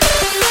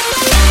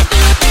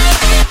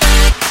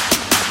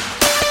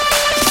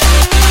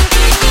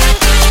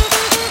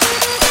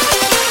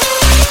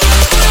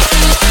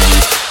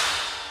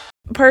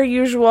per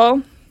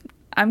usual,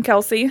 I'm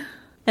Kelsey.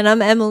 And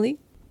I'm Emily.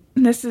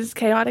 And this is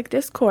Chaotic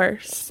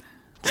Discourse.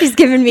 She's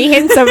giving me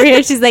hints over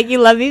here. She's like, you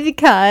love me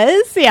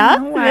because, yeah.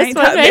 This one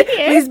right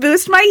here. Please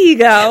boost my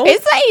ego.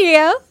 It's my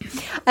ego.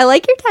 I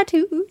like your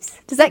tattoos.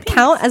 Does that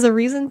count as a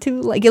reason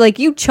to, like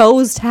you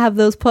chose to have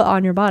those put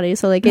on your body,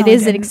 so, like, no, it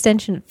is an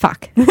extension.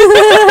 Fuck.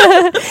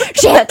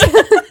 Shit.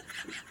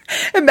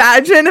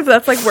 Imagine if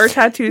that's, like, where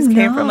tattoos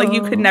came from. Like,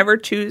 you could never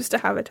choose to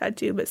have a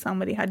tattoo, but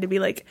somebody had to be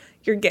like,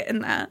 you're getting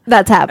that.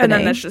 That's happening. And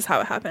then that's just how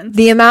it happens.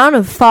 The amount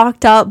of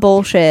fucked up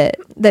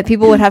bullshit that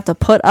people would have to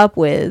put up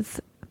with.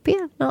 But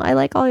yeah, no, I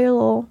like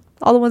all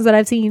the ones that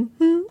I've seen.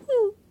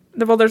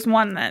 Well, there's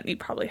one that you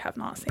probably have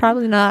not seen.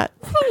 Probably not.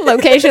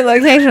 Location.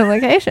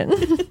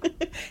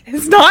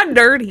 It's not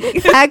dirty.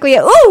 Exactly.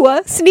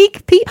 Oh,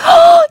 sneak peek.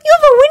 Oh, you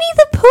have a Winnie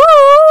the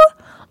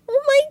Pooh.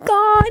 Oh my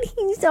God,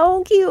 he's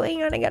so cute.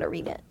 Hang on, I gotta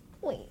read it.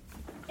 Wait.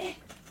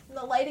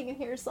 The lighting in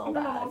here is so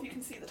bad. I don't know if you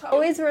can see the top.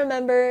 Always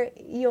remember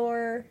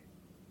your...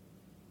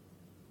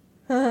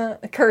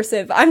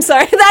 cursive. I'm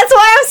sorry. That's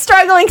why I'm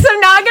struggling so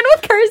not good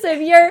with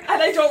cursive. And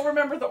I don't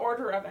remember the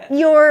order of it.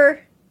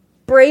 You're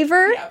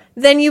braver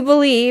than you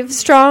believe,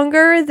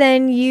 stronger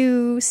than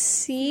you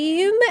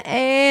seem,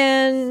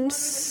 and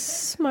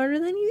smarter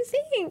than you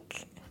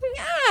think.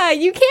 Yeah,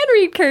 you can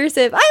read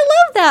cursive. I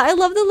love that. I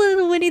love the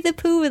little Winnie the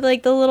Pooh with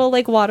like the little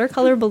like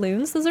watercolor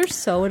balloons. Those are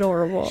so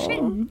adorable.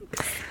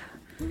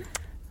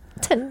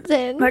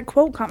 That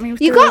quote caught me.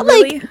 You got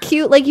like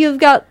cute, like you've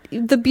got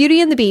the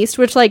Beauty and the Beast,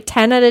 which like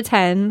 10 out of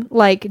 10,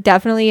 like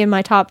definitely in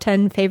my top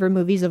 10 favorite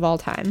movies of all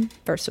time.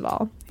 First of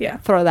all, yeah,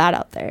 throw that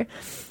out there.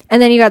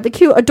 And then you got the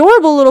cute,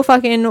 adorable little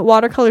fucking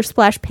watercolor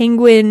splash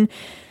penguin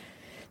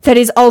that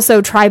is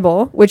also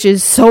tribal, which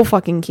is so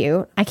fucking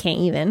cute. I can't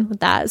even with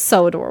that. It's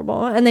so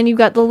adorable. And then you've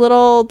got the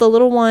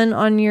little one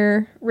on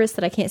your wrist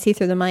that I can't see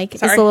through the mic.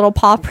 Sorry. It's the little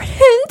paw print,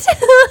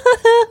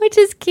 which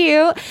is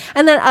cute.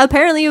 And then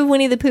apparently you have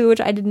Winnie the Pooh, which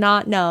I did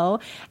not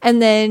know.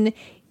 And then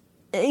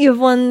you have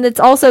one that's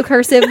also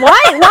cursive.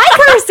 Why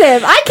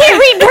cursive? I can't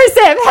read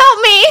cursive.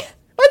 Help me.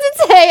 What's it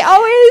say?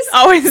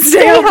 Always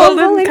stay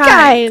humble and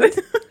kind.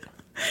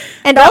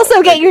 And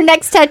also get your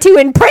next tattoo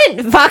in print,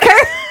 fucker.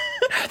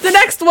 The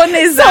next one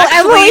is so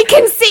Emily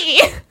can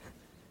see.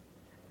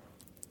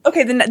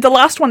 Okay, the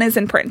last one is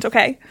in print.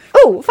 Okay.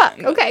 Oh fuck.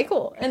 Okay,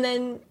 cool. And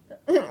then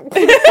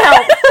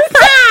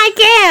I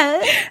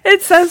can't.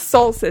 It says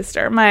Soul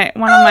Sister. One of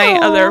my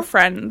other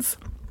friends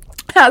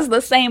has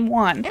the same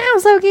one. Oh,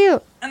 so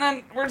cute. And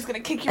then we're just gonna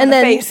kick you in the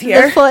face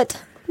here. The foot,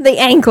 the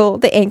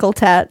ankle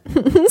tat.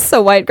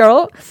 So white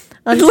girl.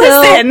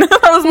 Listen, that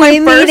was my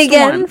first meet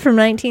again one. From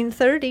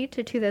 1930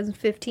 to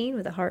 2015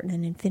 with a heart and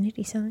an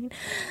infinity sign.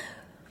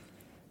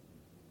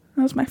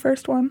 That was my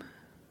first one.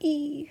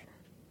 Eve.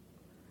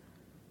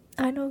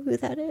 I know who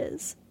that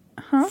is.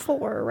 Huh?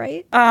 For,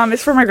 right?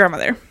 It's for my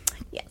grandmother.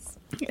 Yes.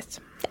 Yeah.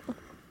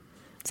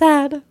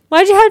 Sad.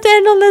 Why'd you have to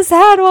end on the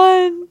sad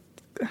one?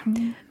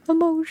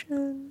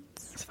 Emotions.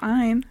 It's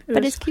fine.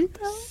 But it's cute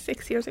though.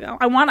 6 years ago.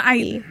 I'm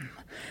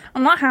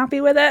not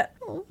happy with it.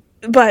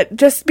 But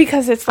just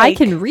because it's like... I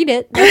can read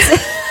it.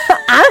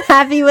 I'm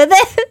happy with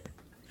it.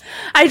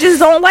 I just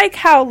don't like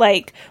how,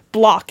 like,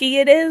 blocky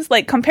it is.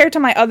 Like, compared to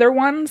my other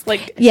ones,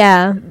 like...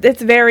 Yeah.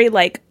 It's very,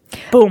 like,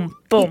 boom,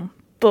 boom,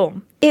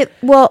 boom.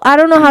 Well, I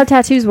don't know how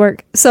tattoos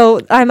work,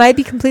 so I might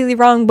be completely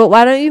wrong, but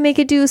why don't you make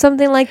it do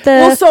something like the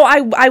I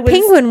was,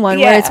 penguin one,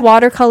 where it's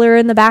watercolor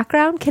in the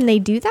background? Can they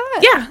do that?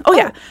 Yeah. Oh,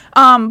 yeah.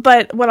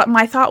 But what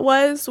my thought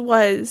was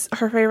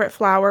her favorite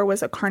flower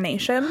was a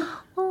carnation.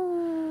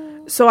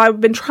 So I've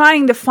been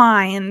trying to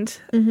find,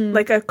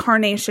 like, a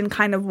carnation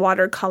kind of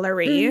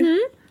watercolory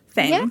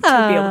thing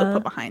to be able to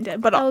put behind it.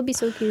 But that would be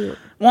so cute.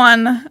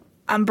 One,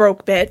 I'm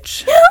broke,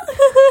 bitch.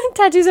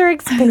 Tattoos are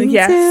expensive.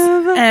 Yes.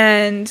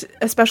 And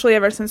especially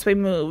ever since we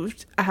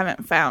moved, I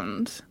haven't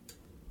found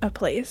a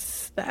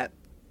place that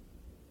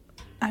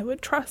I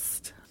would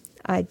trust.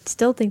 I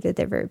still think that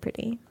they're very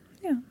pretty.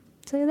 Yeah.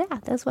 So yeah,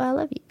 that's why I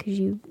love you, because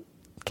you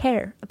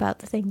care about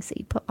the things that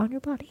you put on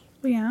your body.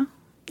 Yeah.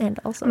 And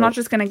also, I'm not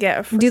just gonna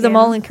do them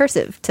all in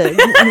cursive to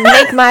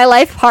make my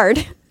life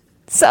hard.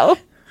 So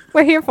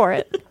we're here for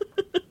it.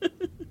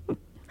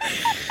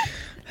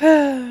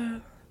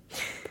 Well,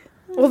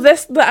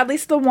 at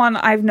least the one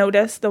I've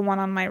noticed, the one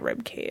on my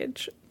rib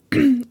cage,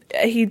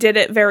 he did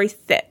it very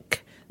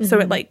thick, so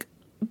it like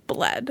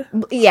bled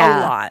a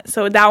lot.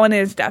 So that one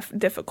is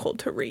difficult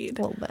to read.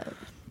 A little bit.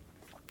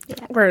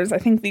 Yeah. Whereas I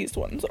think these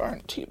ones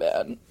aren't too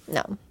bad.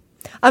 No.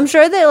 I'm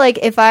sure that, like,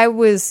 if I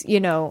was,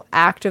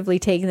 actively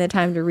taking the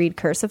time to read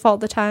cursive all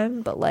the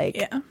time, but, like,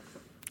 yeah.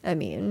 I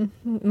mean,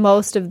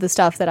 most of the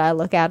stuff that I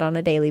look at on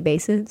a daily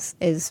basis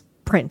is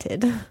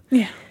printed.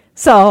 Yeah.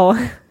 So...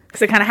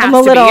 Because it kind of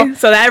has to be,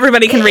 so that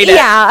everybody can read it.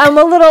 Yeah, I'm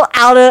a little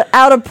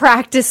out of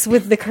practice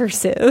with the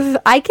cursive.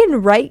 I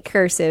can write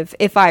cursive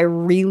if I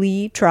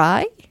really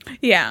try.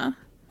 Yeah.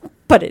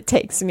 But it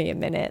takes me a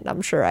minute, and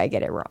I'm sure I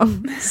get it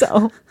wrong.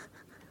 So...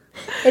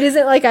 It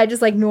isn't like I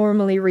just, like,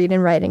 normally read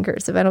and write in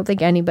cursive. I don't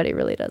think anybody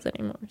really does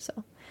anymore,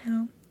 so.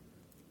 No.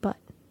 But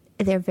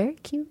they're very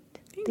cute.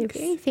 They're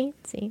very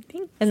fancy.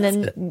 Thanks. And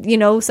then, you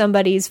know,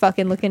 somebody's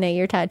fucking looking at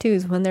your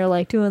tattoos when they're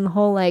like doing the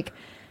whole like,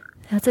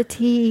 that's a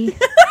T.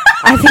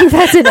 I think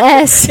that's an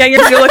S. Yeah, you're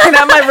looking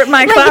at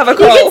my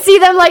clavicle. You can see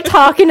them like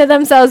talking to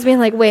themselves, being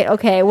like, wait,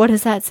 okay, what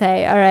does that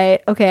say? All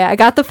right, okay, I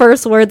got the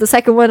first word. The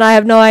second one, I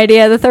have no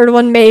idea. The third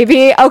one,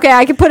 maybe. Okay,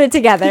 I can put it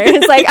together.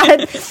 It's like,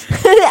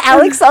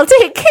 Alex, I'll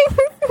take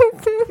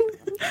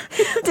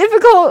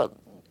difficult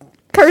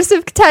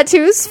cursive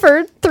tattoos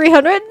for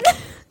 300.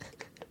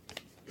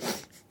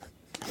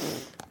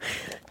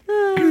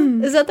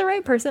 Is that the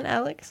right person,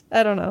 Alex?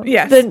 I don't know.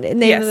 Yes. The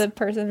name of the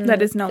person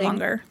that is no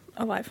longer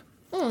alive.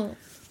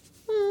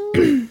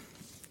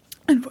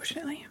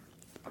 Unfortunately.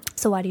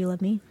 So why do you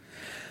love me?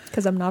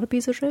 Because I'm not a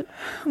piece of shit?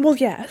 Well,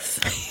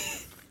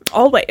 yes.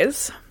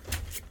 Always.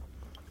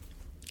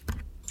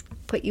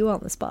 Put you on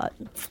the spot.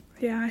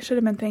 Yeah, I should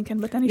have been thinking,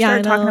 but then you Yeah,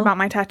 started I talking know. about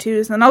my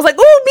tattoos, and I was like,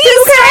 "Oh, me,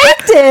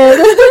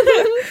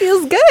 Distracted.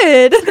 Feels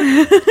good.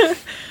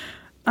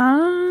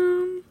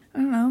 I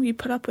don't know. You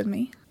put up with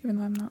me, even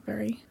though I'm not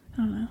very. I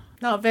don't know.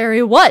 Not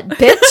very what,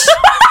 bitch?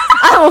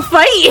 I will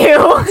fight you.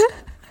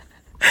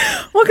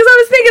 Well, because I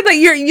was thinking that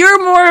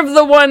you're more of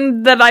the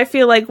one that I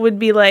feel like would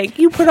be like,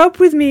 you put up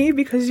with me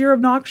because you're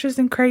obnoxious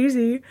and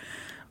crazy,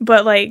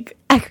 but like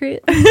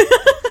Accurate.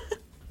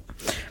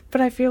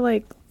 But I feel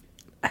like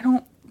I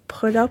don't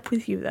put up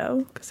with you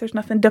though, because there's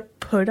nothing to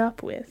put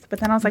up with. But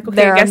then I was like, okay,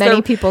 There I are guess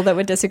many people that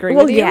would disagree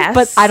Well, with you, yes.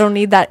 but I don't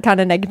need that kind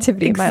of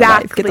negativity in my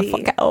life. Get the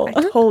fuck out.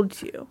 I told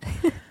you.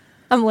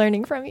 I'm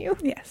learning from you.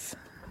 Yes.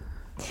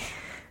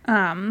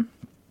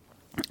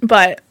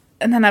 But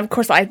and then of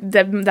course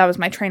that was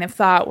my train of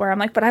thought where I'm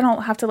like, but I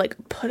don't have to like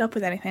put up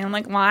with anything. I'm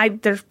like, well,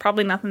 there's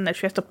probably nothing that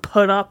she has to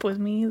put up with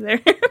me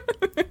either.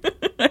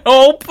 I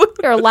hope.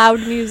 Your loud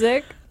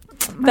music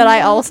that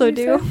I also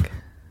do.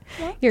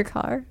 What? Your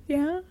car.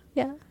 Yeah.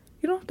 Yeah.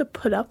 You don't have to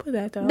put up with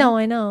that though. No,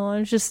 I know. I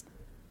was just,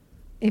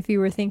 if you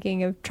were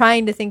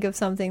trying to think of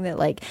something that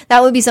like,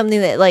 that would be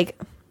something that like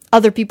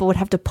other people would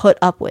have to put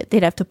up with.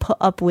 They'd have to put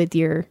up with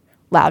your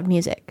loud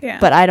music. Yeah.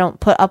 But I don't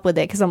put up with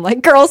it because I'm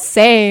like, girl,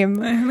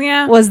 same.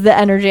 Yeah. Was the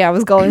energy I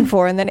was going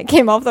for, and then it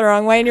came off the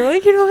wrong way, and you were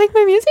like, you don't like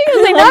my music? I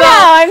was like, Well,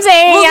 no, I'm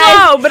saying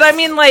well, no, but I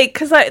mean, like,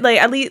 because I like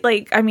at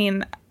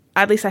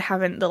least I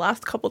haven't the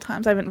last couple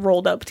times. I haven't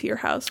rolled up to your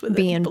house with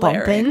being it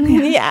blaring.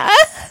 bumping. Yeah.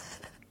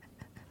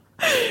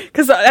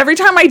 Because every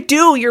time I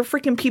do, your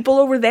freaking people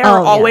over there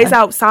are always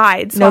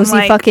outside. So Nosy I'm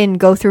like, fucking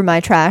go through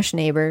my trash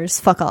neighbors.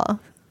 Fuck off.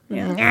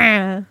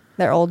 yeah.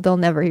 They're old. They'll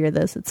never hear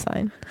this. It's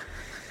fine.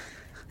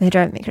 They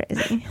drive me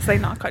crazy. So they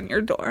knock on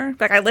your door.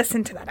 Like, I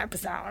listened to that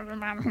episode. I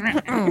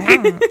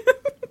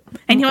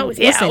knew it was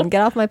you. Listen,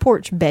 get off my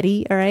porch,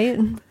 Betty. All right.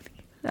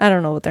 I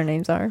don't know what their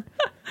names are.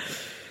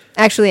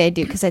 Actually, I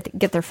do because I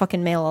get their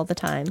fucking mail all the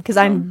time. Because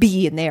I'm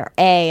B and they are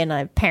A, and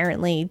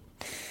apparently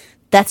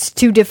that's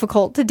too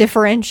difficult to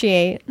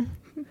differentiate.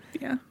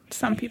 Yeah,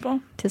 some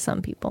people. To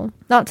some people,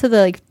 not to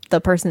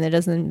the person that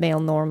doesn't mail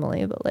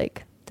normally, but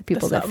like the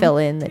people that fill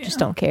in that just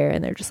don't care,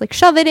 and they're just like,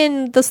 shove it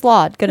in the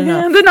slot. Good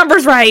enough. The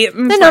number's right.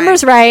 The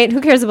number's right.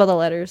 Who cares about the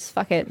letters?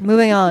 Fuck it.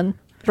 Moving on.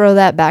 Throw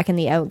that back in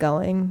the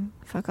outgoing.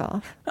 Fuck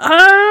off.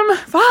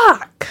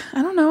 Fuck.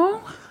 I don't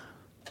know.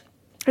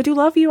 I do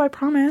love you. I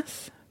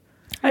promise.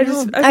 I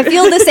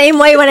feel the same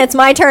way when it's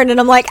my turn, and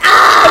I'm like,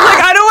 I'm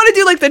like, I don't want to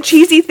do like the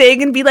cheesy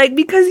thing and be like,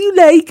 because you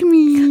like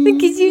me.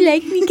 Because you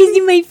like me, because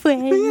you're my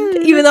friend.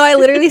 Even though I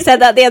literally said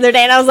that the other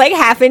day, and I was like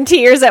half in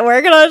tears at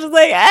work, and I was just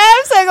like,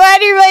 I'm so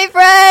glad you're my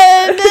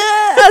friend.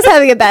 I was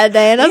having a bad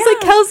day, and I was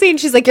like, Kelsey, and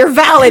she's like, you're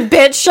valid,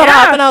 bitch, shut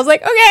up. And I was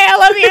like, okay, I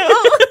love you.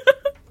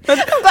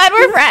 I'm glad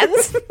we're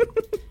friends.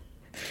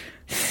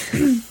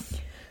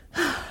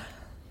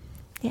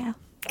 Yeah.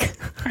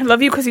 I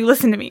love you because you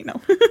listen to me.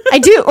 No. I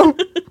do.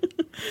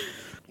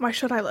 Why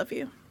should I love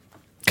you?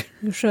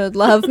 You should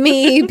love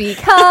me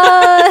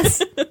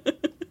because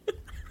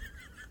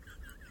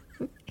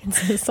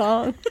it's a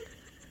song.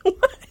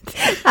 What?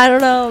 I don't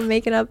know. I'm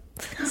making up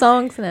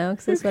songs now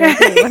because that's what I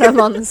do when I'm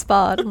on the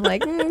spot. I'm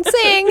like,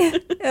 sing.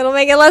 It'll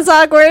make it less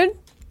awkward.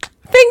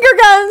 Finger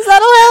guns.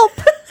 That'll help.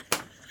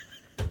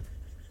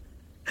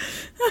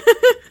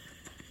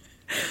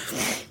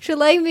 Should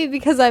like me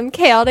because I'm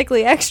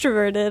chaotically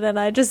extroverted and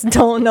I just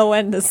don't know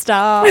when to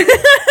stop.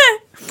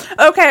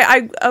 Okay,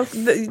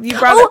 you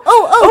brought it.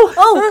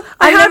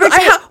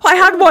 I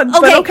had one.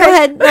 Okay, but go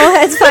ahead. No,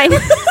 it's fine.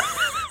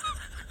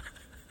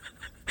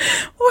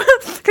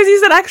 Because you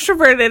said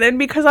extroverted, and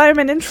because I am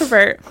an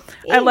introvert,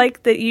 I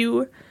like that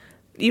you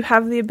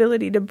have the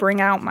ability to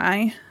bring out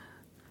my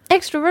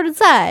extroverted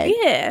side.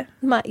 Yeah,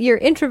 you're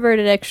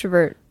introverted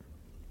extrovert,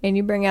 and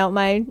you bring out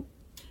my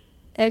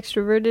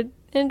extroverted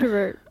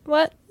introvert.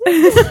 What?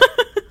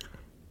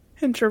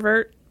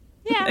 Introvert.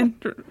 Yeah.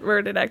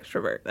 Introverted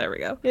extrovert. There we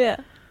go. Yeah.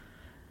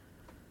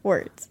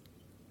 Words.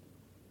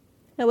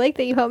 I like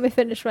that you help me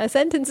finish my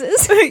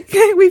sentences.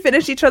 We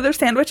finish each other's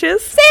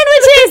sandwiches.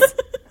 Sandwiches!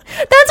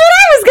 That's what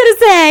I was gonna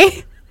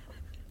say!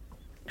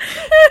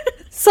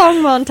 Song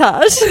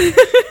montage.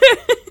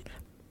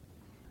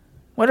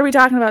 What are we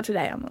talking about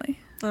today, Emily?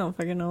 I don't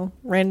fucking know.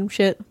 Random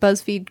shit.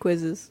 BuzzFeed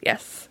quizzes.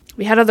 Yes.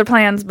 We had other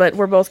plans, but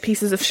we're both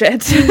pieces of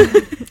shit.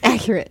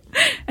 Accurate.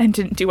 And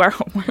didn't do our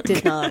homework.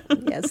 Did not.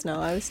 Yes, no,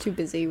 I was too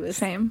busy with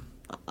Same.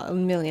 a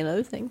million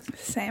other things.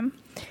 Same.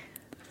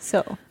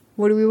 So,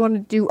 what do we want to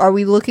do? Are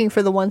we looking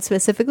for the one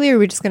specifically, or are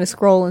we just going to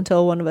scroll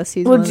until one of us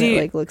sees one that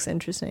like looks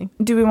interesting?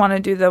 Do we want to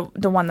do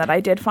the one that I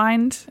did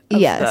find?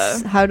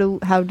 Yes. How do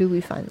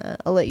we find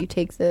that? I'll let you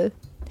take the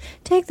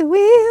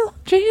wheel.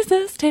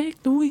 Jesus,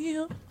 take the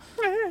wheel.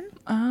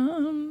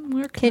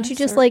 Can't you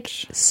just like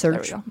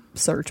search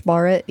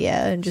bar it?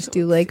 Yeah, and just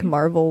do like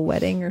Marvel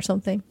wedding or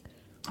something.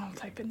 I'll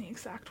type in the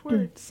exact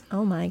words.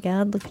 Oh my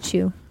god, look at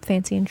you.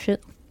 Fancy and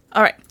shit.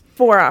 All right,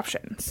 4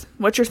 options.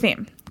 What's your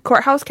theme?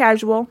 Courthouse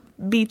casual,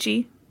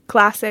 beachy,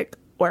 classic,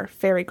 or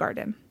fairy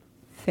garden?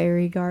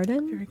 Fairy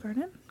garden? Fairy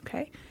garden?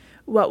 Okay.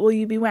 What will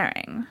you be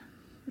wearing?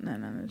 No,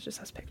 it just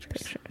has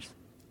pictures.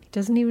 It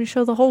doesn't even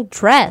show the whole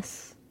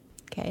dress.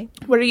 Okay.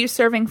 What are you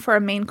serving for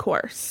a main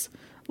course?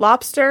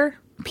 Lobster,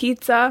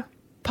 pizza,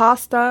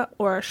 pasta,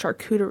 or a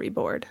charcuterie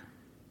board,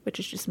 which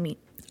is just meat.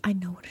 I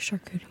know what a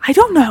charcuterie I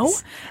don't know.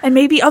 And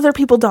maybe other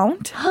people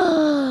don't.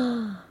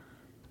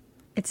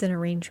 It's an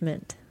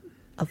arrangement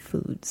of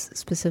foods,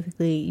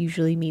 specifically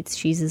usually meats,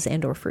 cheeses,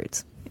 and or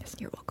fruits. Yes,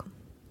 you're welcome.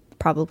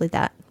 Probably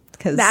that.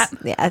 Because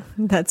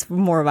that's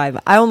more vibe.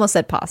 I almost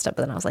said pasta,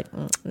 but then I was like,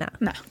 no.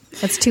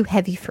 That's too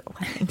heavy for a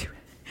wedding.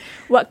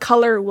 What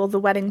color will the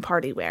wedding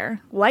party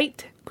wear?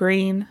 White,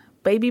 green,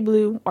 baby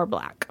blue, or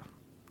black?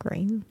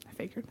 Green. I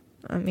figured.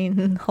 I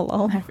mean,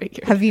 hello. I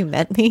figured. Have you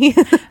met me?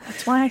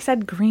 That's why I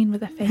said green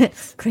with a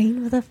face.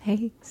 Green with a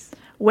face.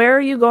 Where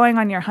are you going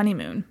on your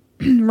honeymoon?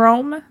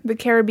 Rome, the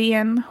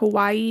Caribbean,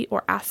 Hawaii,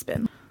 or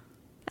Aspen?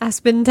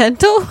 Aspen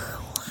Dental?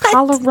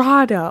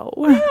 Colorado.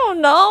 I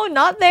don't know.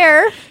 Not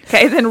there.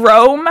 Okay, then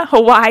Rome,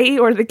 Hawaii,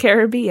 or the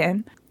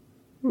Caribbean?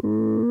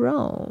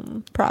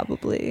 Rome,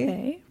 probably.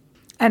 Okay.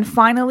 And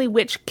finally,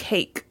 which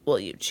cake will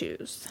you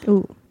choose?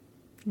 Ooh,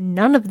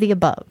 none of the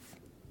above.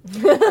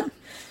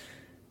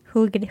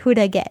 Who'd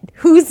I get?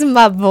 Who's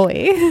my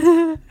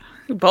boy?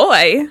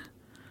 Boy.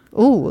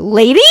 Ooh,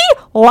 lady?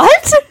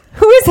 What?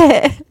 Who is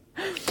it?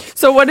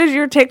 So what does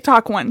your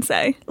TikTok one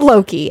say?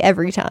 Loki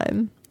every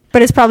time.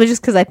 But it's probably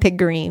just because I picked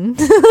green.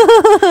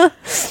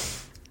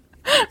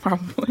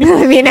 Probably.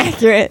 I mean,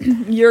 accurate.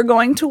 You're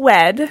going to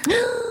wed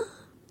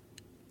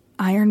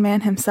Iron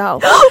Man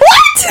himself.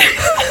 What?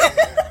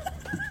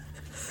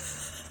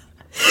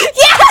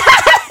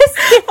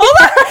 Yes! Hold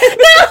on.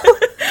 No!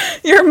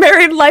 Your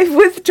married life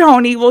with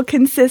Tony will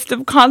consist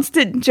of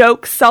constant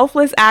jokes,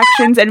 selfless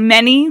actions, and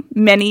many,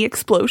 many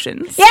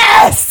explosions.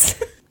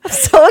 Yes! I'm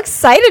so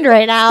excited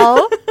right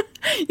now.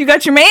 You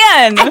got your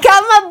man. I got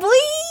my boy.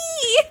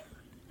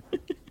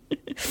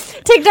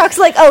 TikTok's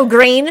like, oh,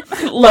 green,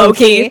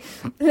 Loki.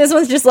 And this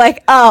one's just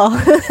like, oh.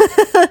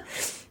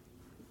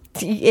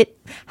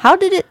 How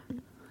did it?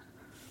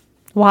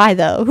 Why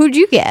though? Who'd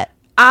you get?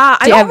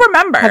 I don't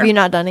remember. Have you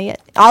not done it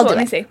yet? I'll do Let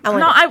me it. see.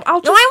 I'll I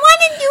want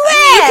to do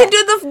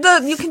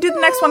it. You can do the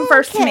next one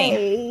first to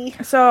me.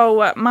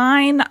 So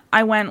mine,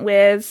 I went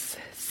with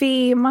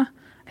theme. I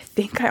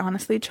think I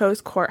honestly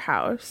chose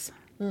courthouse.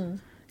 Can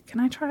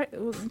I try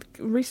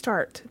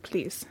restart,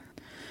 please?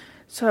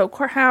 So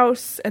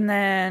courthouse, and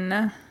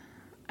then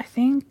I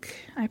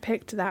think I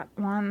picked that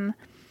one.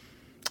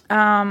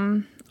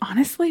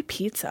 Honestly,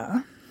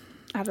 pizza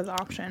out of the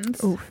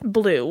options. Oof.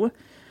 Blue.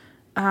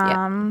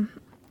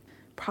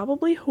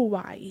 Probably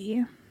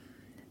Hawaii.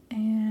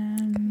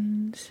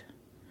 And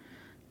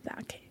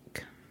that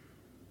cake.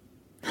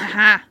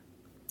 Haha.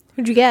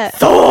 Who'd you get?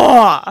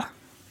 Thor!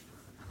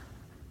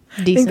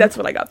 Decent. I think that's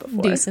what I got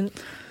before.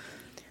 Decent.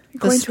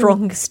 The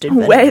strongest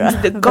adventure.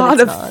 Wed the god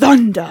of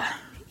thunder.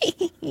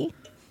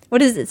 What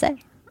does it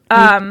say?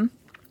 I'm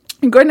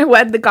going to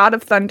wed the god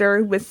of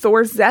thunder with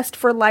Thor's zest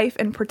for life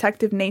and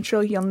protective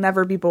nature. You'll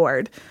never be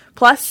bored.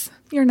 Plus,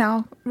 you're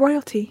now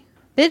royalty.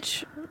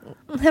 Bitch,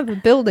 I have a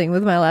building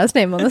with my last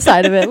name on the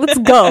side of it. Let's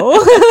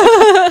go.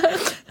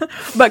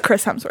 But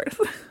Chris Hemsworth.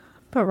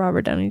 But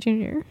Robert Downey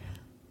Jr.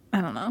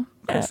 I don't know.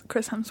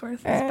 Chris Hemsworth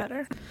is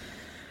better.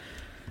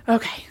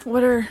 Okay,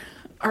 what are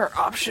our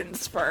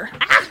options for...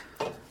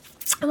 I'm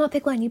gonna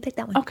pick one. You pick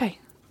that one. Okay.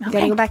 You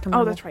gotta go back to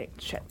Marvel. Oh, that's right.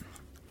 Shit.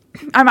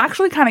 I'm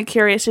actually kind of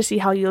curious to see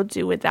how you'll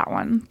do with that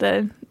one.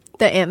 The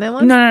Ant-Man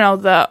one? No.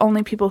 The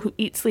only people who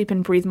eat, sleep,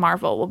 and breathe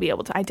Marvel will be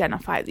able to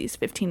identify these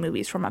 15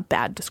 movies from a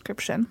bad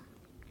description.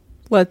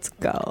 Let's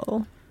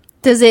go.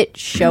 Does it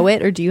show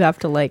it, or do you have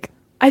to, like...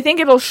 I think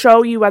it'll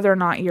show you whether or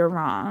not you're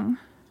wrong.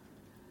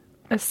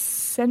 A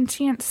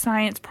sentient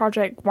science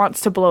project wants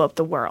to blow up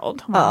the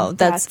world. Well,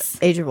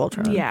 that's Age of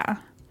Ultron. Yeah.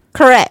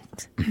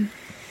 Correct.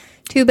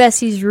 Two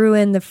besties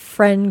ruin the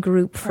friend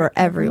group for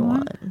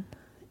everyone.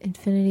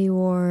 Infinity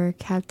War,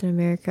 Captain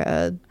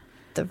America,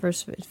 the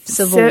first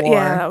Civil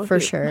War, for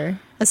sure.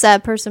 A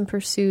sad person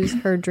pursues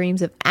her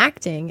dreams of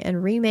acting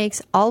and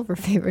remakes all of her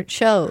favorite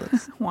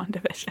shows.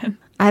 WandaVision.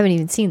 I haven't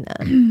even seen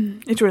that.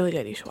 It's really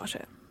good. You should watch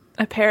it.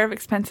 A pair of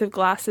expensive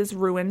glasses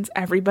ruins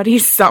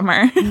everybody's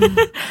summer.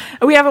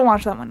 We haven't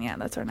watched that one yet.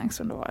 That's our next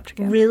one to watch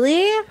again.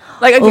 Really?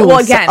 Like,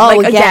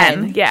 again,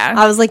 again. Yeah.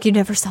 I was like, you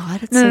never saw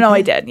it? It's No, so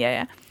I good. did.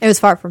 Yeah. It was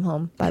Far From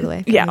Home, by the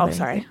way. Yeah,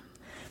 sorry.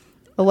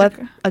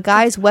 A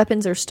guy's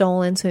weapons are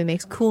stolen, so he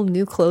makes cool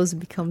new clothes and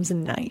becomes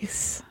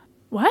nice.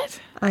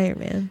 What? Iron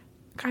Man.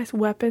 Guy's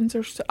weapons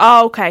are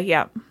oh, okay,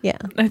 yeah. Yeah.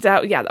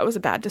 That was a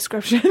bad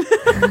description.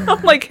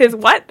 Like, his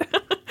what?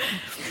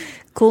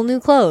 Cool new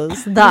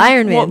clothes. The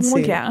Iron Man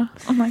suit. Yeah.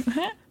 I'm like,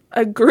 huh?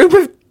 A group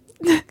of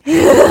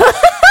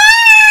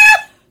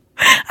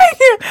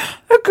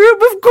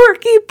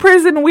quirky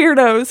prison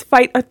weirdos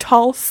fight a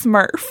tall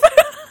Smurf.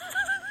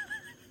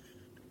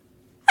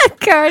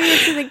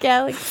 Guardians of the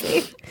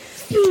Galaxy.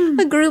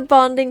 A group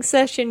bonding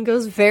session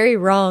goes very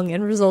wrong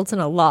and results in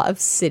a lot of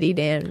city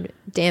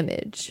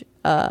damage.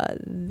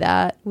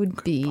 That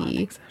would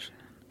be...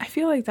 I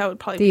feel like that would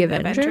probably the be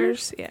Avengers? The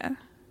Avengers. Yeah.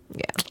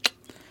 Yeah.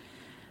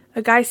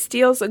 A guy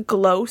steals a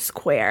glow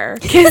square,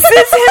 kisses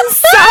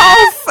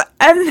himself,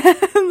 and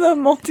then the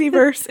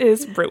multiverse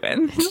is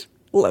ruined.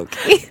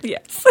 Loki.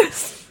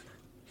 Yes.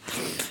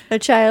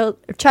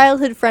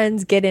 Childhood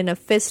friends get in a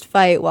fist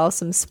fight while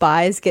some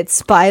spies get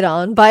spied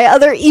on by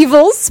other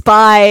evil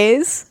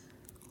spies.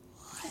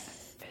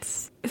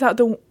 Is that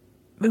the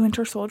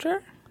Winter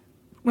Soldier?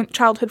 When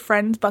childhood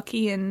friends,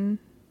 Bucky and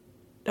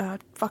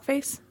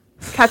Fuckface?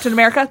 Captain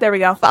America? There we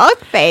go.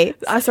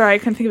 Fuckface. Sorry, I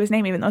couldn't think of his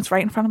name even though it's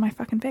right in front of my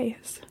fucking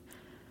face.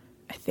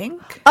 I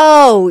think.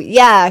 Oh,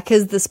 yeah,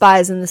 because the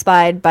spies and the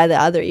spied by the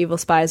other evil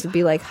spies would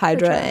be like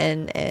Hydra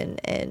and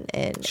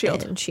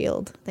Shield. And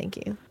Shield. Thank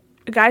you.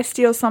 A guy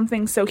steals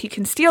something so he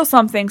can steal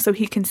something so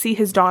he can see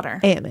his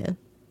daughter. Ant-Man.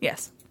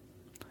 Yes.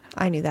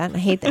 I knew that, and I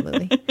hate that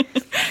movie.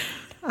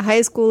 A high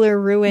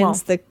schooler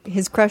ruins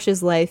his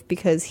crush's life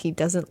because he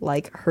doesn't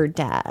like her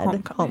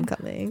dad.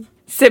 Homecoming.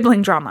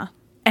 Sibling drama.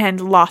 And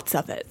lots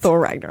of it. Thor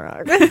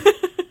Ragnarok.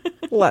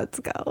 Let's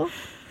go.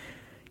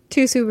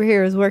 Two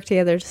superheroes work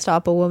together to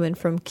stop a woman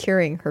from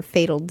curing her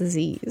fatal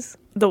disease.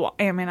 The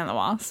Ant-Man and the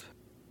Wasp.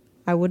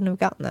 I wouldn't have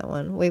gotten that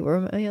one. Wait, were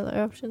there any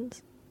other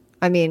options?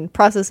 I mean,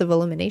 process of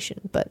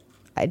elimination, but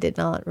I did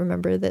not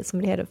remember that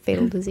somebody had a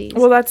fatal disease.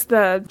 Well, that's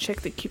the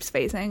chick that keeps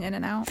phasing in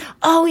and out.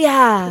 Oh,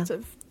 yeah. Because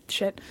of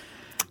shit.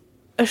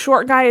 A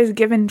short guy is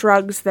given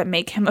drugs that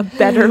make him a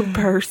better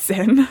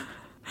person.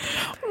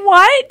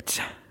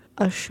 What?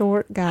 A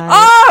short guy.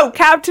 Oh,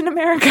 Captain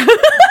America.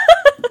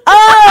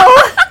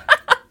 Oh!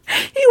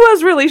 He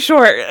was really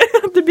short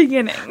at the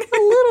beginning. A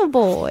little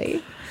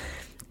boy.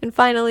 And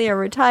finally, a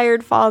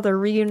retired father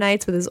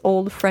reunites with his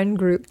old friend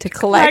group to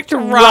collect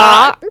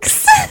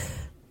rocks.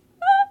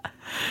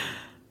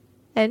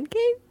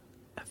 Endgame?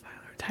 A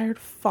retired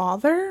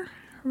father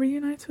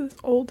reunites with his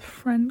old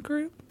friend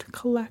group to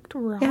collect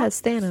rocks. Yeah, it's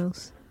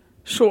Thanos.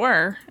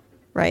 Sure.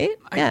 Right?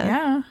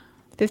 Yeah.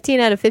 15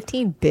 out of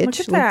 15, bitch. Look at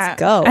Let's that.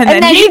 go. And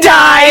then he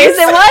dies.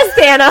 It was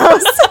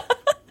Thanos.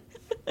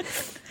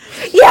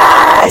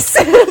 Yes!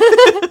 He's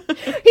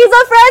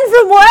a friend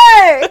from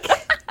work.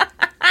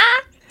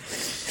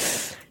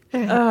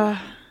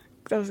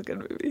 That was a good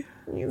movie.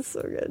 He's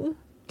so good.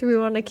 Do we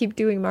want to keep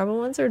doing Marvel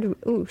ones, or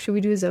should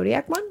we do a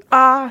Zodiac one?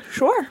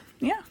 Sure.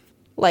 Yeah.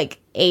 Like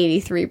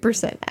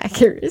 83%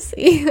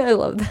 accuracy. I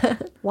love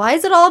that. Why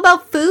is it all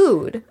about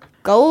food?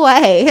 Go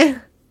away.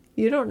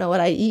 You don't know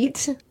what I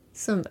eat.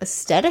 Some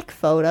aesthetic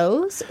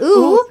photos.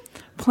 Ooh.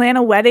 Plan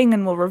a wedding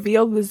and we'll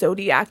reveal the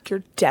zodiac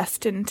you're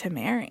destined to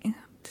marry.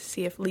 To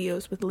see if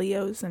Leo's with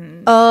Leos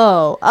and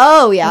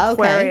Oh yeah,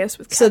 Aquarius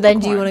okay. with So then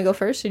do you Capricorn. want to go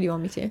first, or do you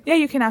want me to? Yeah,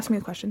 you can ask me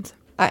the questions.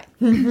 All right.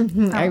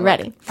 Are you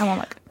ready? I won't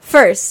look.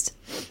 First,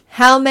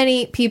 how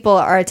many people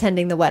are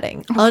attending the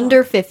wedding?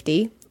 Under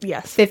 50.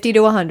 Yes. 50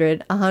 to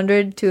 100.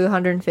 100 to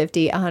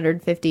 150.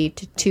 150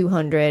 to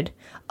 200.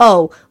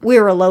 Oh,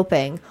 we're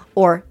eloping.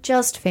 Or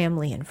just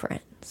family and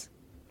friends.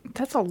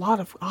 That's a lot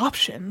of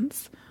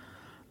options.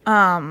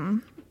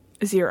 0.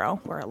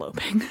 We're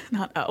eloping.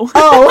 Not O.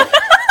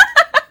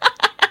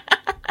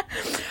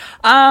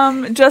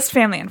 Oh. Just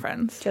family and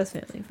friends. Just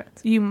family and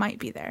friends. You might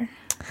be there.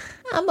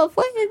 I'm a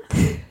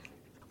friend.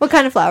 What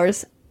kind of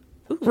flowers?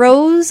 Ooh.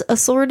 Rose,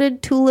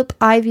 assorted, tulip,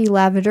 ivy,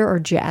 lavender, or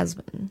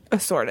jasmine?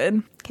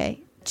 Assorted. Okay.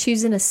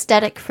 Choose an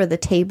aesthetic for the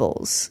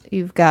tables.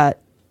 You've got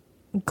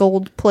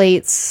gold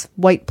plates,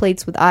 white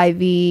plates with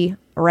ivy,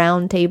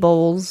 round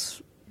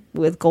tables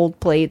with gold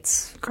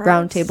plates,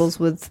 round tables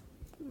with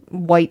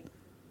white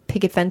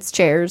picket fence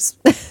chairs.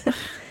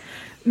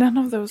 None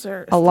of those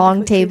are a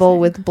long table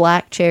with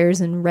black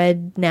chairs and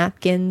red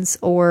napkins,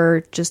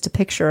 or just a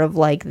picture of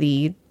like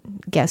the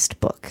guest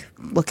book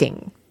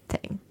looking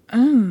thing. I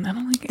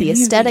don't like the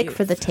any aesthetic of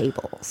for the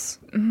tables.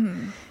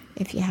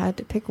 If you had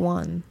to pick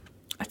one,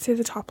 I'd say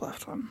the top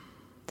left one.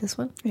 This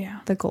one? Yeah.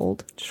 The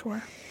gold.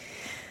 Sure.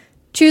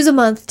 Choose a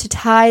month to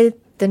tie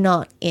the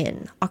knot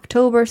in.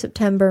 October,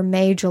 September,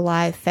 May,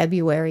 July,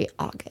 February,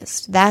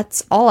 August.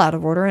 That's all out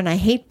of order, and I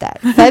hate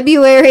that.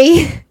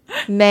 February,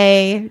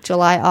 May,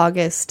 July,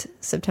 August,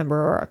 September,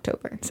 or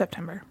October.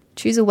 September.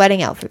 Choose a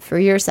wedding outfit for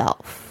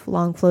yourself.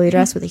 Long flowy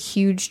dress with a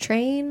huge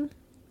train.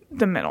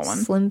 The middle one.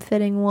 Slim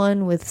fitting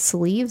one with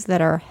sleeves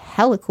that are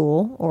hella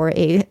cool, or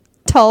a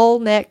tall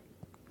neck,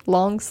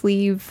 long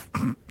sleeve,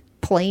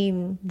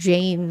 plain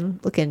Jane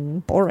looking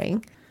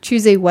boring.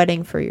 Choose a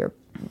wedding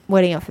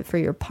outfit for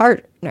your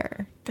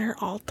partner. They're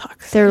all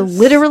tuxes. They're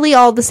literally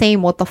all the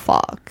same. What the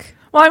fuck?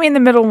 Well, I mean, the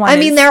middle one.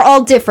 They're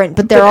all different,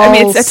 but they're all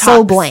it's a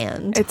so tux.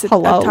 bland. A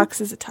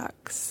tux is a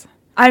tux.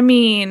 I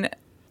mean,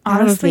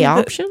 honestly, the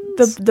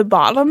options? The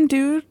bottom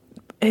dude,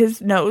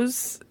 his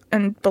nose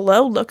and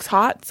below looks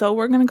hot, so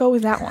we're gonna go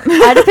with that one. I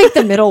had to pick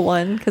the middle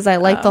one because I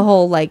like the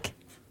whole like.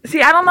 See,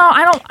 I don't know.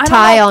 I don't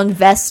tie know. on,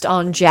 vest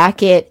on,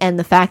 jacket, and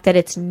the fact that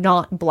it's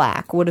not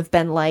black would have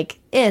been like,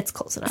 it's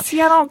close enough.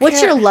 See, I don't What's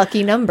care. your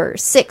lucky number?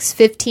 6,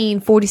 15,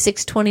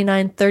 46,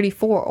 29,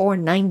 34, or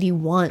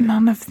 91?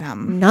 None of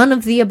them. None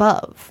of the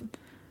above.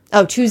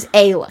 Oh, choose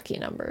a lucky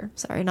number.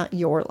 Sorry, not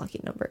your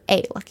lucky number.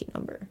 A lucky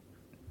number.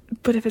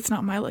 But if it's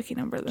not my lucky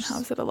number, then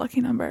how is it a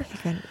lucky number?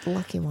 Pick a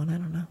lucky one. I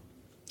don't know.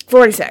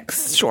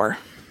 46. Sure.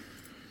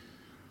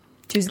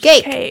 Choose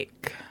cake.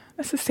 Cake.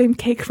 That's the same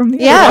cake from the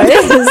Yeah, other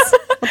it one. is.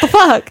 What the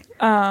fuck?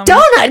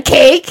 Donut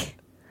cake.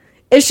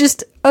 It's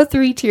just a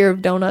 3-tier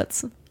of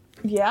donuts.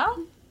 Yeah.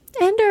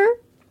 Ender.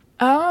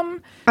 I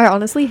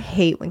honestly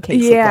hate when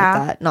cakes look like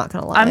that. Not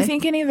gonna lie. I'm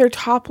thinking either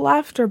top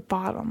left or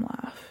bottom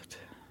left.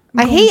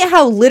 I hate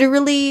how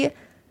literally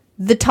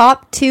the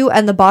top two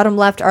and the bottom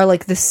left are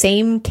like the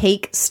same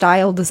cake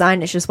style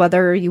design. It's just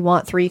whether you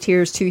want 3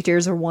 tiers, 2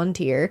 tiers, or 1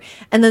 tier.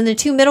 And then the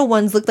 2 middle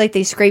ones look like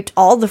they scraped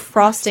all the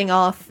frosting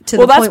off to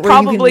the point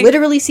where you can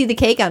literally see the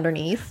cake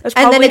underneath. That's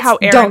and probably then it's how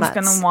Aaron's donuts.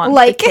 gonna want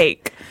the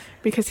cake.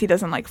 Because he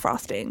doesn't like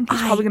frosting.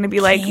 He's probably going to be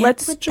like,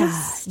 let's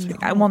just... No,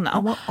 I will know. I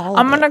want all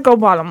I'm of going to it. go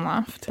bottom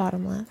left.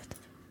 Bottom left.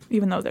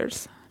 Even though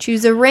there's...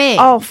 Choose a ring.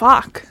 Oh,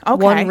 fuck.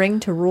 Okay. 1 ring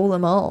to rule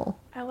them all.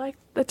 I like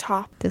the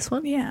top. This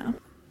one? Yeah.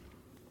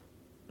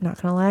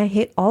 Not gonna lie, I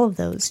hate all of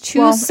those. Choose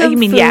Well, some you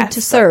mean food yes,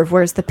 to serve.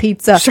 Where's the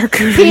pizza?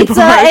 Charcuterie Pizza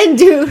board. and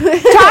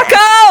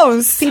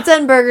Tacos! pizza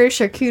and burgers,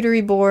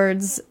 charcuterie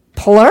boards,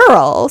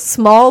 plural,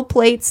 small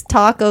plates,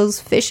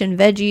 tacos, fish and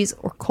veggies,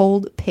 or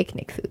cold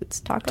picnic foods.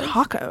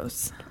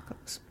 Tacos.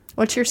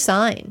 What's your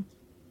sign?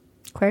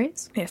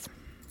 Aquarius? Yes.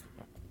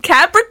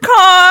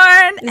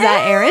 Capricorn! Is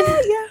that Aaron?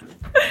 Yeah.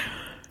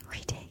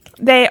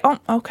 Retake.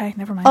 Okay,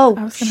 never mind. Oh,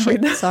 I was gonna shit.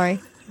 read this. Sorry.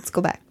 Let's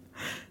go back.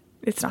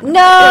 It's not. No!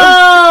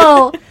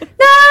 No!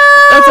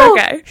 That's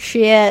okay.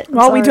 Shit.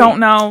 Well, Sorry. we don't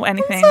know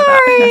anything Sorry. about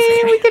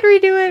it. We could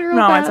redo it real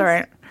No, fast.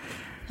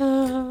 it's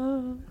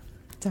alright.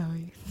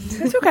 Sorry.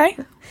 It's okay.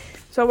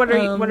 So what are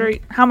you,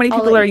 how many I'll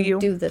people let are you?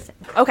 do the thing.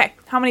 Okay,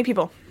 how many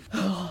people?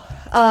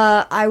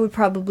 I would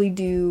probably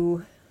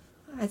do...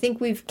 I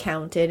think we've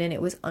counted and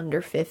it was under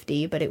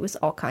 50, but it was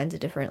all kinds of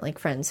different, like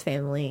friends,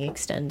 family,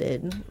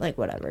 extended, like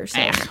whatever.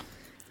 So.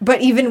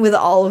 But even with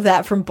all of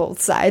that from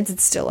both sides,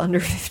 it's still under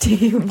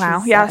 50.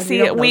 Wow. Yeah, sad. see,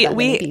 don't know we that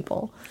many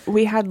people.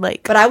 We had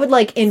like... But I would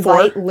like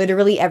invite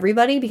literally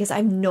everybody because I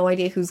have no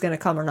idea who's going to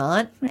come or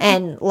not.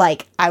 And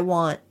like, I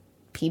want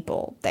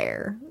people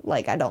there.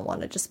 Like, I don't want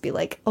to just be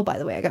like, oh, by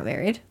the way, I got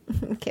married.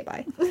 Okay,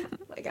 bye.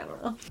 Like, I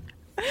don't know.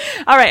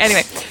 All right,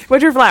 anyway.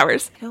 What's your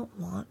flowers? I don't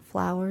want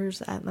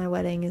flowers at my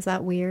wedding. Is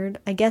that weird?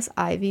 I guess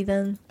ivy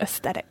then.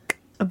 Aesthetic.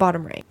 A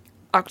bottom ring.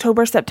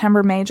 October,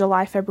 September, May,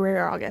 July, February,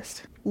 or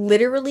August.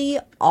 Literally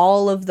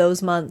all of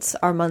those months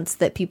are months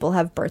that people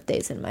have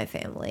birthdays in my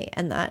family,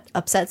 and that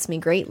upsets me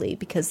greatly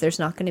because there's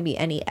not going to be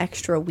any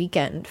extra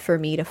weekend for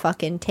me to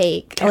fucking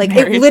take. Get like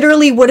married. it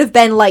literally would have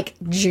been like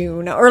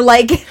June or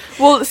like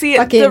Well, see,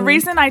 fucking... the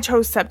reason I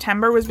chose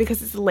September was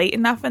because it's late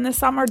enough in the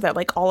summer that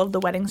like all of the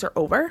weddings are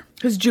over.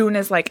 Because June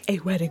is like a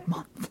wedding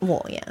month.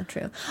 Well, yeah,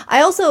 true.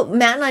 I also,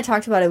 Matt and I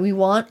talked about it. We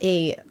want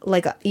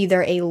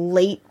either a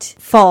late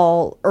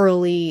fall,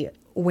 early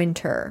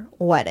winter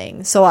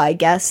wedding. So I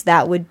guess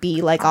that would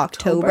be like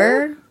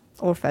October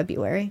or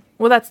February.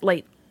 Well, that's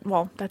late.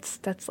 Well, that's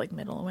like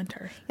middle of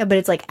winter. Yeah, but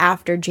it's like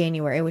after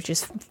January, which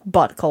is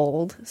butt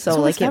cold. So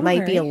like it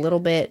might be a little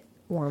bit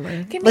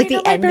warmer. Get Like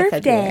married the on end my of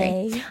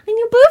February. birthday. On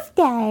your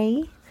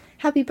birthday.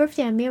 Happy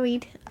birthday, I'm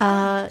married.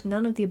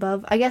 None of the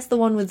above. I guess the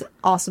one with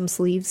awesome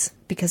sleeves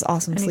because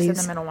awesome And you sleeves.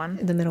 said the middle one.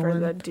 The middle for one.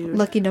 The dude.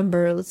 Lucky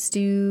number. Let's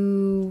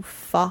do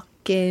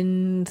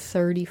fucking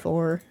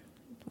 34.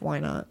 Why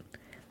not?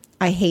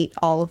 I hate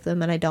all of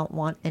them and I don't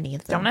want any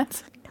of them.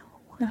 Donuts? No.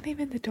 Not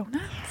even the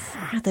donuts?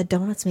 The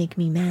donuts make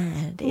me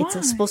mad. Why?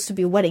 It's supposed to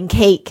be a wedding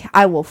cake.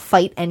 I will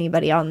fight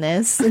anybody on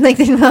this. Like,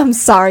 I'm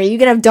sorry. You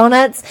can have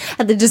donuts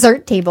at the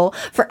dessert table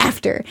for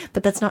after,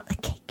 but that's not a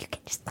cake. You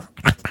can just...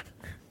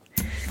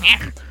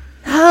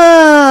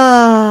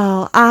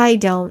 Oh, I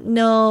don't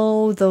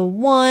know. The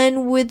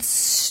one with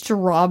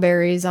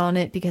strawberries on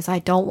it because I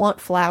don't want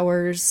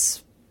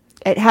flowers.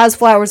 It has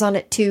flowers on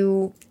it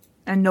too.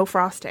 And no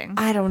frosting.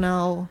 I don't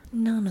know.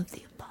 None of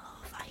the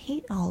above. I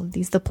hate all of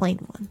these. The plain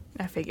one.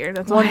 I figured.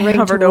 That's One why I ring to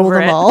hovered rule over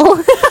them it. all.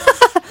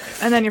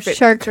 And then your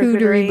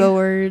Charcuterie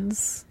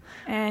boards.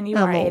 And you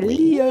I'm are a a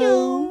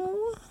Leo.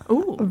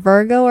 Ooh.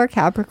 Virgo or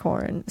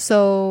Capricorn.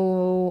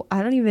 So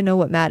I don't even know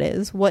what Matt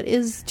is. What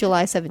is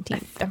July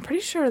 17th? I'm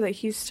pretty sure that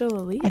he's still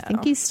a Leo. I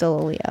think he's still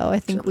a Leo. I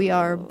think we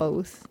are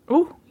both.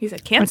 Ooh, he's a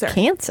Cancer.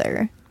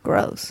 Cancer.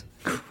 Gross.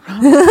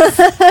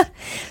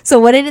 So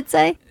what did it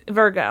say?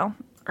 Virgo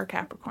or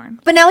Capricorn.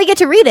 But now we get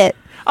to read it.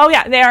 Oh,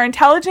 yeah. They are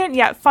intelligent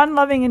yet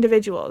fun-loving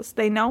individuals.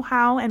 They know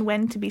how and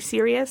when to be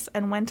serious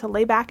and when to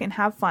lay back and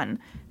have fun.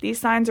 These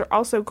signs are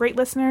also great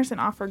listeners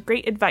and offer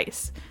great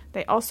advice.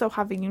 They also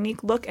have a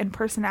unique look and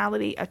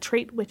personality, a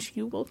trait which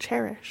you will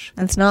cherish.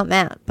 That's not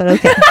Matt, but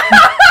okay.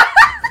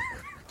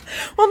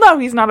 Well, no,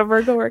 he's not a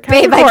Virgo or a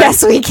Capricorn. Babe, I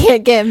guess we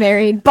can't get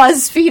married.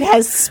 BuzzFeed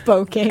has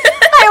spoken.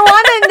 I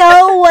want to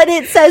know what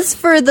it says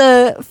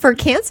for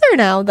Cancer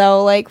now,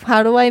 though. Like,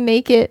 how do I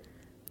make it?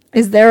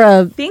 Is there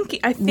a I think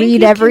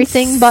read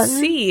everything button?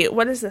 See,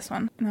 what is this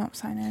one? No,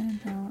 sign in.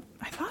 No,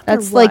 I thought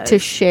that's like to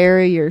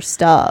share your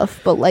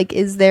stuff, but like,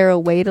 is there a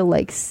way to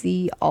like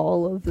see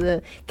all of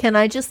the? Can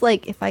I just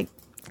like if I?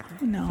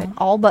 No.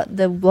 All but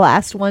the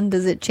last one,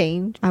 does it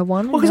change? I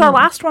want to. Well, because our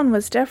last one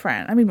was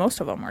different. I mean, most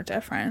of them were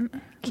different.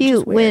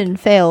 Cute, win,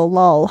 fail,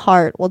 lol,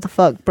 heart, what the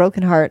fuck,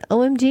 broken heart,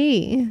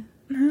 OMG.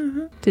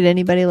 Did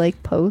anybody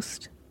like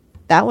post?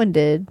 That one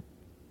did.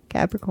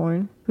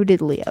 Capricorn. Who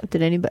did Leo?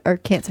 Did anybody? Or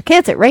Cancer?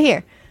 Cancer, right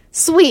here.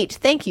 Sweet.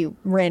 Thank you,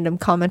 random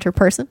commenter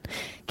person.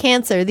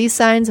 Cancer. These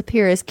signs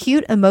appear as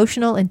cute,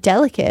 emotional, and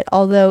delicate,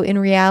 although in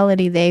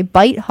reality they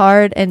bite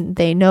hard and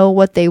they know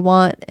what they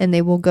want and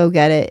they will go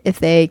get it. If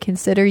they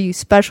consider you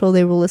special,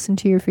 they will listen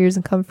to your fears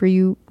and come for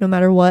you no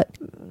matter what.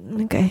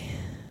 Okay.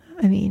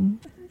 I mean...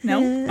 No.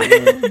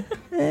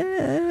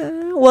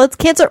 Well, it's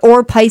Cancer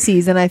or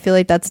Pisces, and I feel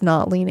like that's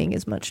not leaning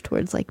as much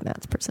towards like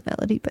Matt's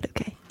personality, but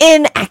okay.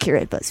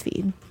 Inaccurate,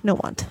 BuzzFeed. No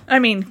want. I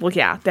mean, well,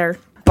 yeah, they're...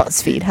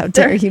 BuzzFeed, how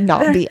dare you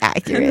not be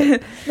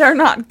accurate? They're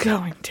not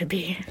going to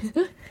be.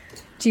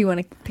 Do you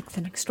want to pick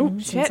the next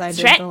one since I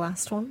did the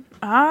last one?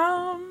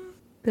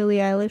 Billie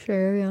Eilish or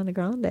Ariana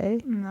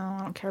Grande? No,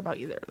 I don't care about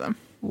either of them.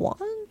 What?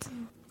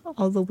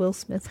 All the Will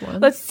Smith ones.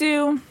 Let's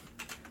do...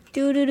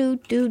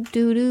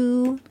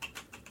 Do.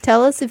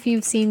 Tell us if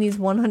you've seen these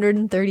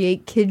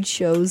 138 kids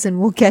shows and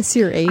we'll guess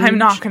your age. I'm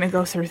not going to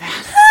go through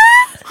that.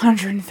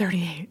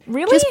 138.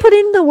 Really? Just put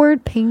in the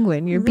word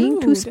penguin. You're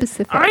being too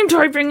specific. I'm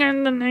typing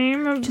in the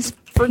name of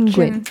just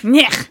penguin.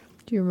 Yeah.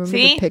 Do you remember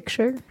the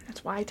picture?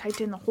 That's why I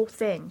typed in the whole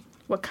thing.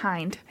 What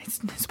kind?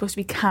 It's supposed to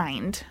be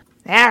kind.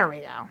 There we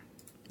go.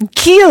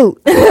 Cute.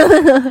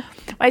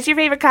 What's your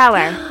favorite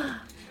color?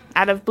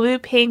 Out of blue,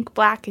 pink,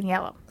 black, and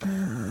yellow.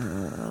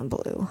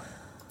 Blue.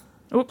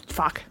 Oops,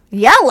 fuck.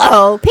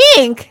 Yellow.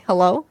 Pink.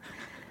 Hello?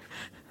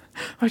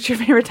 What's your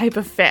favorite type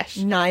of fish?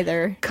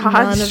 Neither.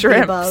 Cod,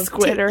 shrimp,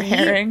 squid, or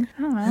herring?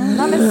 I don't know.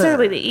 Not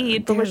necessarily to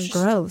eat, but they're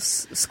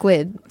gross.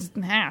 Squid.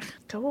 Nah,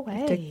 go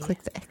away.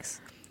 Click the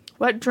X.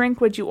 What drink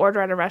would you order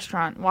at a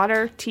restaurant?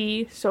 Water,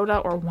 tea, soda,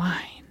 or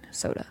wine?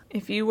 Soda.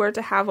 If you were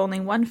to have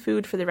only one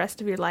food for the rest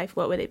of your life,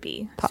 what would it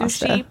be?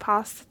 Pasta. Sushi,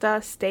 pasta,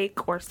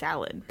 steak, or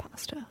salad?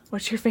 Pasta.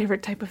 What's your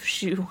favorite type of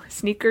shoe?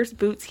 Sneakers,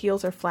 boots,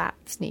 heels, or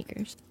flats?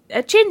 Sneakers.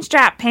 A chin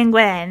strap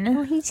penguin.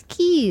 Oh, he's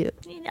cute.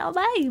 You know,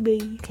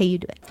 baby. Okay, you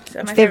do it. So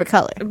what's your favorite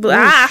color?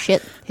 Blah. Oh,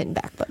 shit. Hitting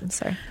back button,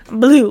 sorry.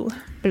 Blue.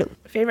 Blue.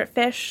 Favorite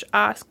fish?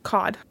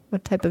 Cod.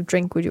 What type of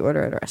drink would you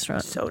order at a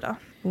restaurant? Soda.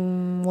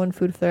 One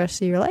food for the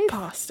rest of your life?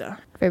 Pasta.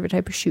 Favorite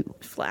type of shoe?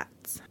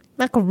 Flats.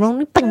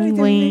 Macaroni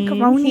penguin.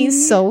 Macaroni.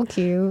 He's so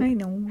cute. I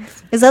know.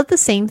 Is that the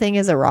same thing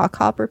as a rock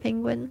hopper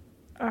penguin?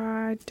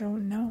 I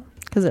don't know.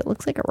 Because it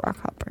looks like a rock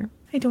hopper.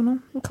 I don't know.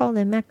 We call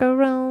it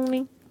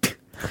macaroni.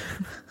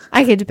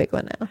 I get to pick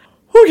one now.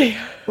 Okay.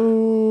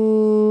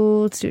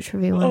 Ooh, let's do a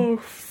trivia one. Oh,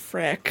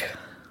 frick.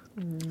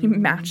 You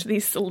match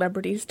these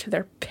celebrities to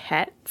their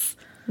pets?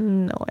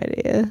 No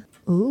idea.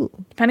 Ooh.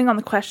 Depending on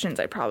the questions,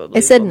 I probably I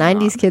said will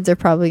 90s not. kids are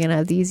probably going to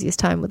have the easiest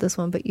time with this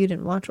one, but you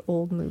didn't watch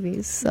old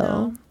movies, so...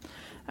 No,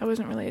 I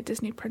wasn't really a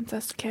Disney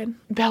princess kid.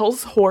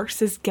 Belle's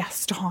horse is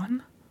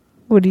Gaston.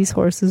 Woody's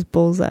horse is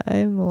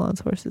Bullseye.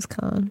 Milan's horse is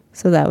Khan.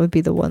 So that would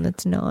be the one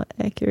that's not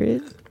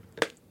accurate.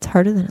 It's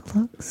harder than it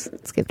looks.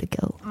 Let's give it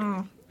a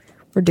go.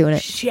 We're doing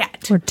it.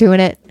 Shit. We're doing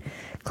it.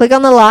 Click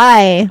on the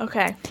lie.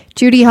 Okay.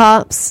 Judy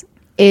Hopps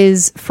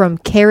is from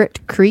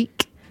Carrot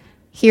Creek.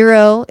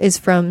 Hero is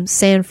from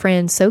San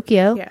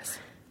Francisco. Yes.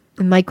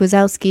 And Mike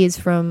Wazowski is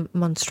from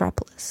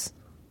Monstropolis.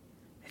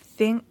 I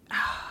think...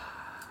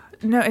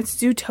 No, it's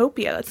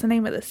Zootopia. That's the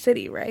name of the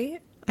city,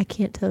 right? I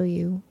can't tell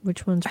you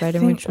which one's right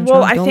and which one's wrong.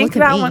 Well, I Don't think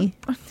look at that me.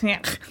 one...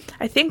 Yeah.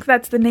 I think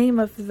that's the name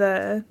of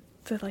the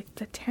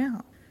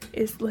town.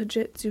 Is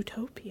legit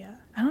Zootopia.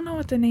 I don't know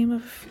what the name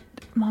of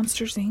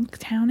Monsters Inc.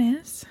 town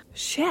is.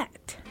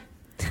 Shit.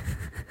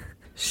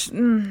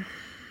 Do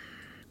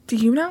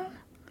you know?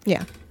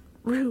 Yeah.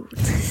 Rude.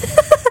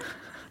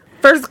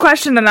 First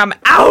question and I'm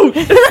out.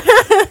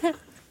 Go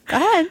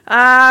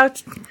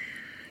ahead.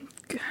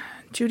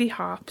 Judy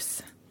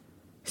Hopps.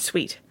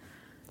 Sweet.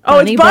 Oh,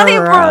 it's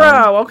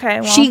Bunnyboro.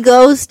 Okay. Well, she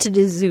goes to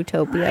the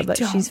Zootopia, but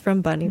she's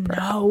from Bunnyboro.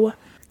 No.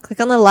 Click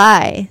on the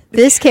lie.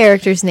 This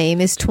character's name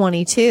is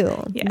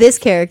 22. Yes. This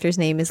character's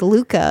name is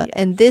Luca. Yes.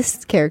 And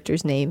this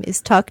character's name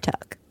is Tuk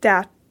Tuk.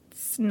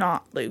 That's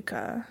not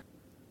Luca,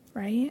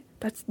 right?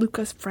 That's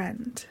Luca's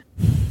friend.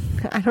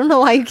 I don't know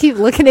why you keep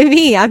looking at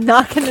me. I'm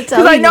not going to tell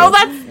you. Because I know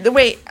that's...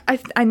 Wait,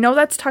 I know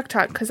that's Tuk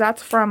Tuk because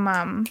that's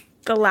from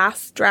The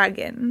Last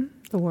Dragon.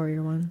 The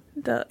warrior one.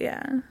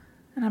 Yeah.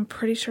 And I'm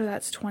pretty sure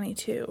that's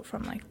 22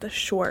 from, like, the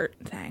short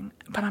thing.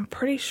 But I'm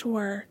pretty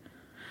sure...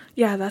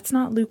 Yeah, that's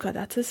not Luca.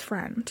 That's his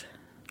friend.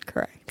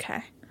 Correct.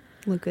 Okay.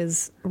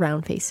 Luca's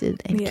round-faced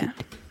and cute.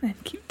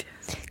 And cute.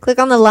 Click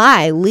on the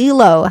lie.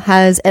 Lilo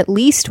has at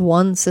least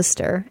one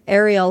sister.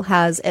 Ariel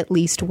has at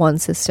least one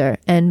sister.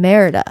 And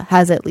Merida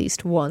has at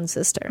least one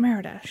sister.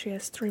 Merida, she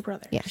has 3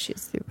 brothers. Yeah, she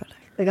has 3 brothers.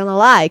 Click on the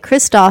lie.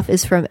 Kristoff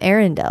is from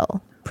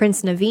Arendelle.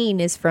 Prince Naveen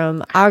is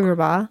from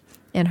Agrabah.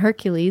 And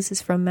Hercules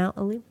is from Mount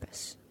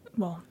Olympus.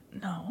 Well,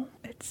 no.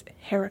 It's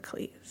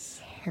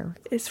Heracles.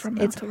 It's from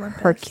Mount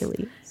Olympus.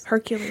 Hercules.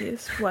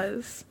 Hercules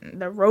was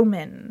the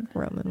Roman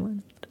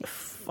one.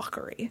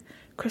 fuckery.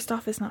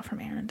 Kristoff is not from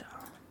Arendelle.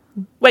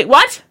 Wait,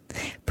 what?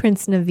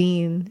 Prince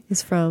Naveen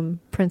is from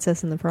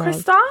Princess and the Frog.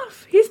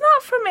 Kristoff? He's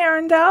not from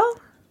Arendelle.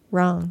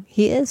 Wrong.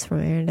 He is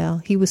from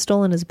Arendelle. He was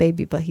stolen as a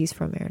baby, but he's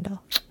from Arendelle.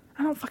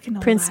 I don't fucking know.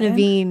 Prince Aladdin.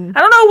 Naveen. I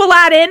don't know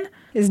Aladdin.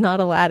 Is not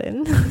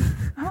Aladdin.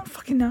 I don't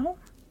fucking know.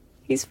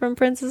 He's from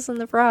Princess and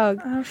the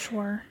Frog. Oh,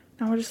 sure.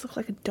 Now I just look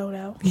like a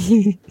dodo.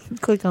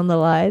 Click on the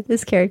lie.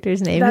 This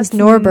character's name That's is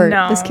Norbert.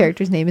 no. This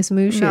character's name is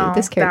Mushu. No,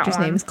 this character's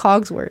that name one. is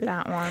Cogsworth.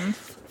 That one.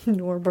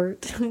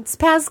 Norbert. It's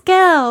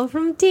Pascal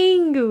from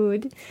Teen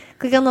Good.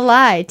 Click on the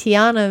lie.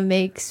 Tiana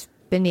makes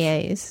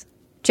beignets.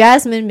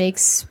 Jasmine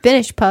makes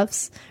spinach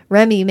puffs.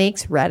 Remy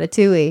makes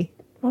ratatouille.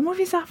 What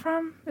movie is that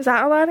from? Is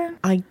that Aladdin?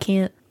 I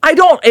can't. I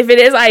don't. If it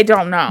is, I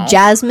don't know.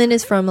 Jasmine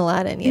is from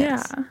Aladdin,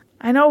 yes. Yeah.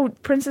 I know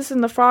Princess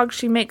and the Frog,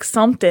 she makes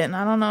something.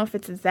 I don't know if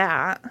it's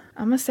that.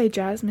 I'm going to say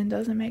Jasmine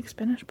doesn't make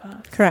spinach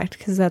puffs. Correct,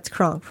 because that's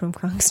Kronk from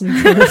Kronk's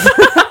New Groove.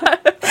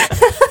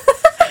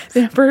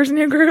 The Emperor's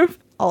New Groove?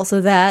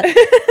 Also that.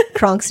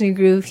 Kronk's New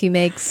Groove, he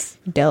makes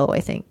dough,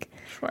 I think.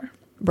 Sure.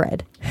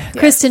 Bread. Yes.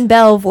 Kristen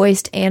Bell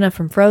voiced Anna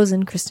from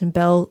Frozen. Kristen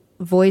Bell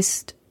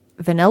voiced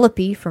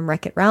Vanellope from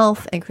Wreck-It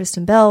Ralph. And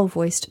Kristen Bell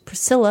voiced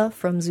Priscilla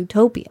from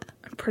Zootopia.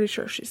 I'm pretty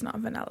sure she's not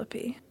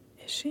Vanellope.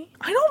 Is she?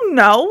 I don't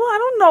know. I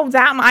don't know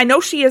that much. I know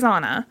she is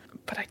Anna,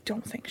 but I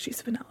don't think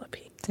she's Vanellope.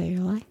 Is that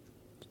your lie?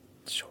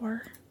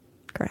 Sure.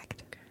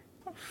 Correct.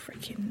 I don't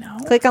freaking know.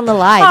 Click on the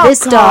lie. Oh,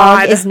 this God.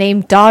 dog is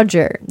named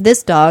Dodger.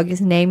 This dog is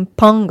named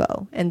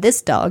Pongo. And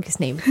this dog is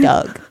named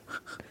Doug.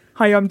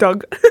 Hi, I'm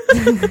Doug.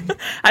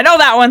 I know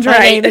that one's right.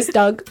 My name is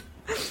Doug.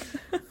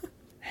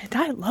 And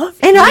I love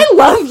you. And I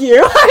love you.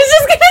 I was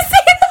just going to say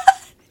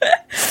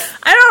that.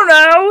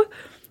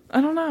 I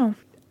don't know.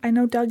 I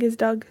know Doug is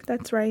Doug.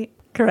 That's right.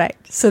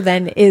 Correct. So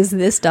then is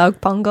this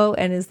dog Pongo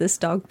and is this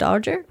dog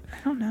Dodger? I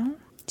don't know.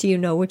 Do you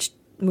know which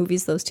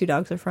movies those 2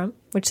 dogs are from?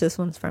 Which this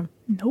one's from?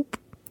 Nope.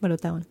 What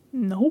about that one?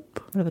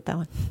 Nope. What about that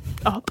one?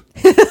 Up.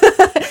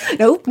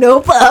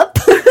 Nope, up.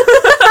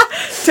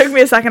 Took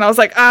me a second. I was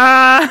like,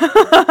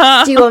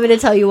 ah. Do you want me to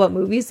tell you what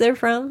movies they're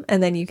from?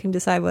 And then you can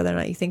decide whether or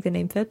not you think the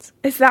name fits?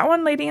 Is that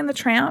one Lady and the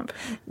Tramp?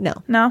 No.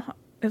 No?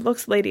 It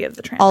looks Lady of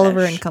the Tramp.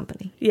 Oliver and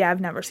Company. Yeah,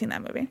 I've never seen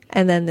that movie.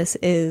 And then this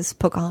is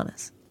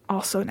Pocahontas.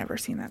 Also never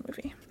seen that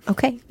movie.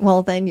 Okay.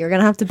 Well, then you're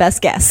going to have to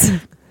best guess.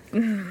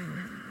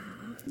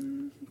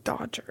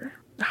 Dodger.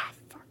 Ah,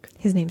 fuck.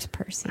 His name's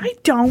Percy. I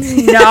don't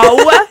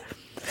know.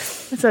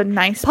 It's a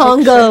nice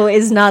Pongo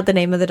is not the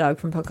name of the dog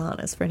from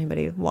Pocahontas for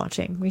anybody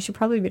watching. We should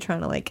probably be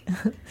trying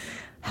to,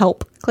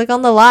 help. Click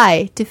on the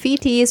lie.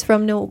 Tafiti is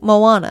from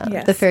Moana.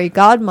 Yes. The fairy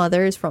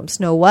godmother is from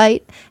Snow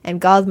White. And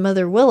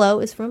godmother Willow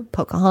is from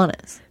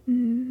Pocahontas.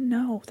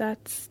 No,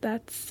 that's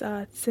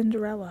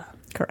Cinderella.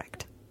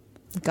 Correct.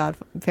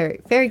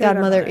 Fairy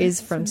godmother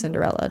is from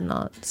Cinderella,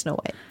 not Snow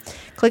White.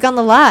 Click on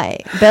the lie.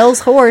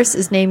 Belle's horse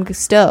is named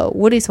Gusteau.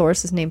 Woody's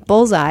horse is named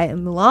Bullseye.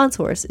 And Mulan's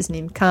horse is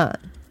named Khan.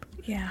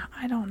 Yeah,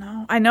 I don't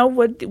know. I know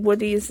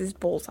Woody's is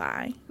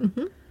Bullseye.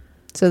 Mm-hmm.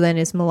 So then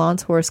is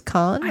Mulan's horse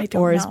Khan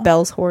or is know.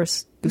 Belle's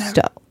horse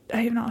Gusteau? I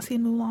have not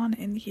seen Mulan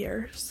in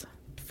years.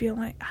 I feel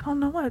like I don't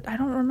know what. I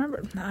don't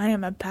remember. I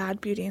am a bad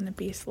Beauty and the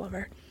Beast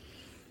lover.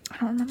 I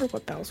don't remember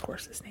what Belle's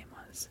horse's name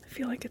was. I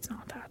feel like it's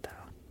not that though.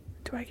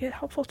 Do I get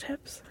helpful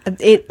tips?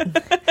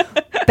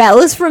 Belle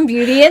is from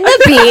Beauty and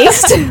the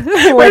Beast.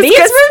 Woody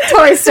is from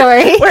Toy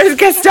Story. Where's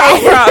Gusteau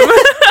from?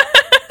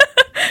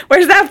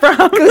 Where's that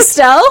from?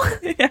 Gusteau?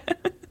 Yeah.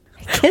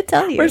 I can't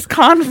tell you. Where's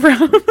Khan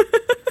from?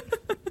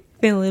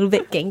 Been a little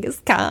bit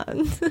Genghis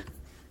Khan.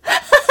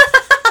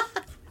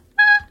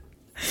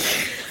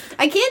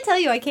 I can't tell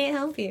you. I can't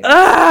help you.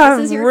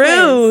 This is your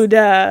rude.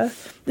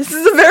 This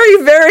is a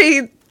very,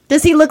 very...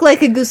 Does he look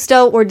like a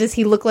Gusteau or does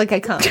he look like a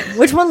Khan?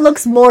 Which one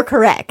looks more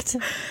correct?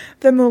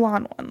 The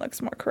Mulan one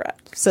looks more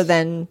correct. So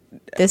then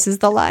this is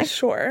the lie?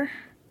 Sure.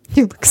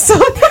 You look so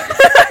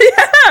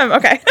Yeah,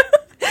 okay.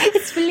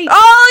 It's Philippe.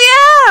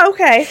 Oh, yeah,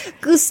 okay.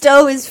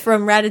 Gusteau is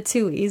from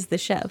Ratatouille. He's the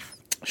chef.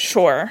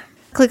 Sure.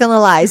 Click on the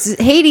lies.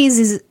 Hades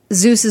is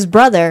Zeus's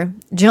brother.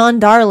 John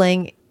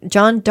Darling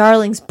John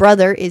Darling's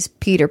brother is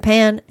Peter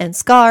Pan, and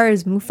Scar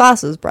is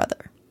Mufasa's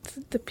brother.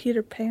 The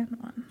Peter Pan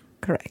one.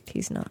 Correct,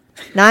 he's not.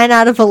 9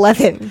 out of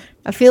 11.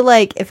 I feel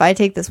like if I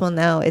take this one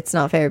now, it's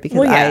not fair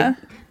because I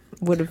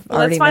would have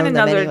already known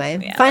them anyway.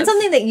 Yeah, find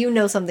something that you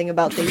know something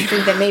about that you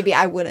think that maybe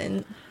I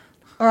wouldn't.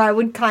 Or I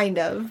would kind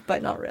of,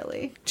 but not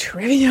really.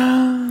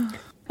 Trivia.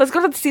 Let's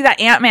go to see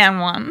that Ant-Man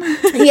one.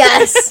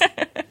 Yes.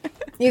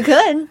 You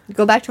could.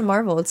 Go back to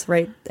Marvel. It's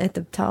right at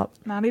the top.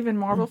 Not even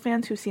Marvel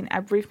fans who've seen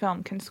every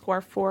film can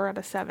score 4 out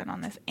of 7 on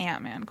this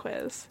Ant-Man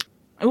quiz.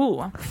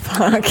 Ooh.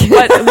 Fuck.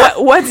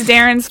 What's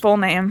Darren's full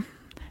name?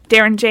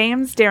 Darren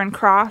James, Darren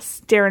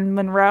Cross, Darren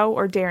Monroe,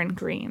 or Darren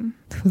Green?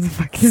 Who the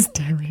fuck is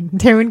Darren?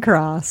 Darren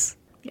Cross.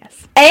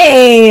 Yes.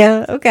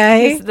 Hey!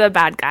 Okay. He's the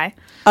bad guy.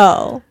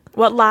 Oh.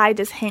 What lie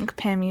does Hank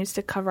Pym use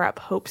to cover up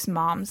Hope's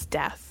mom's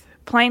death?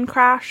 Plane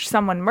crash,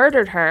 someone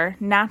murdered her,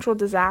 natural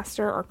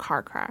disaster, or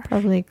car crash?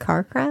 Probably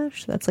car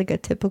crash. That's like a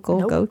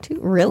typical go-to.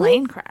 Really?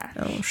 Plane crash.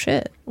 Oh,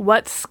 shit.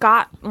 What's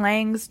Scott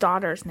Lang's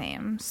daughter's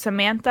name?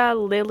 Samantha,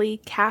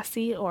 Lily,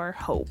 Cassie, or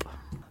Hope?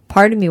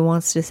 Part of me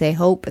wants to say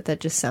Hope, but that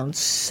just sounds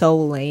so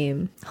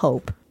lame.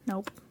 Hope.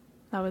 Nope.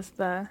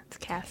 It's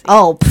Cassie.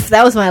 Oh,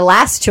 that was my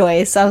last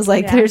choice. I was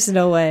like, there's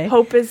no way.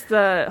 Hope is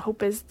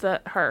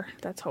her.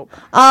 That's Hope.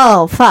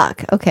 Oh,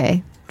 fuck.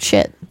 Okay.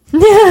 Shit.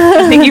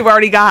 I think you've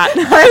already got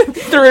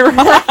 3 wrong.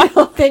 I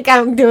don't think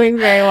I'm doing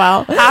very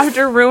well.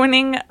 After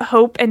ruining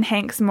Hope and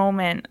Hank's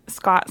moment,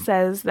 Scott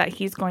says that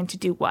he's going to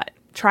do what?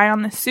 Try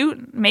on the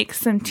suit, make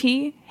some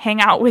tea, hang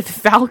out with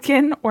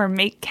Falcon, or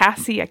make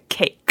Cassie a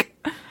cake?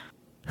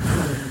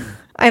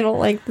 I don't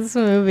like this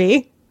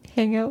movie.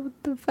 Hang out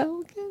with the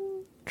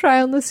Falcon?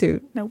 Try on the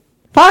suit? Nope.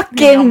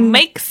 Fucking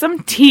make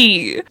some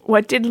tea.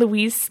 What did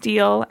Louise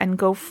steal and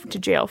go to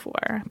jail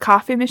for?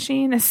 Coffee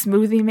machine, a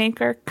smoothie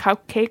maker,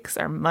 cupcakes,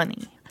 or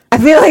money? I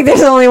feel like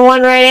there's only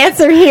one right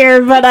answer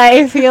here, but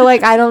I feel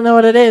like I don't know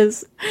what it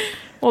is.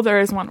 Well,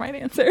 there is one right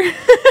answer.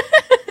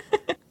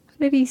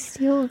 Did he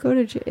steal or go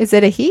to jail? Is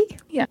it a he?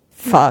 Yeah.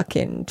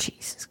 Fucking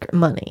Jesus Christ.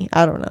 Money.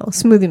 I don't know.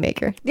 Smoothie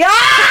maker. Yeah!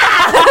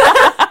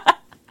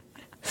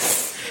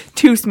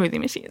 2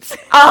 smoothie machines.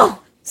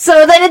 Oh,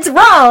 so then it's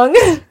wrong.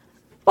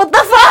 What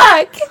the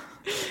fuck?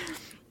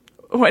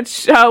 What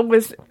show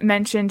was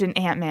mentioned in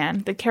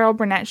Ant-Man? The Carol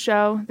Burnett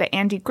Show, the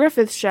Andy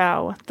Griffith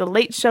Show, the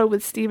Late Show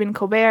with Stephen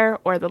Colbert,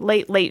 or the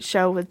Late Late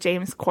Show with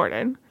James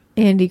Corden?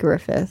 Andy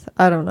Griffith.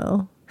 I don't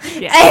know.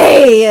 Yeah.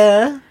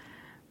 Hey!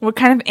 What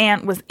kind of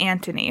ant was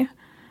Anthony?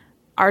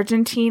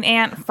 Argentine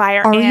ant,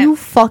 fire ant, Are you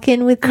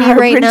fucking with me carpenter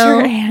right now?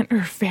 ant,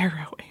 or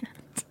pharaoh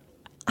ant?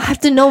 I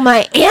have to know my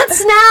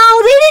ants now?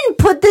 They didn't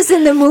put this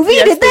in the movie,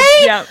 Yes, did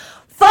they? Yep.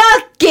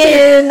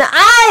 Fucking,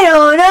 I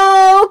don't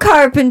know.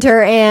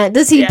 Carpenter ant.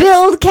 Does he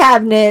build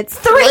cabinets?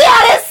 3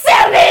 out of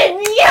 7!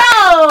 Yo!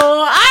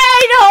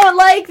 I don't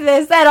like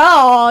this at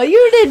all.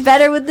 You did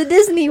better with the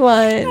Disney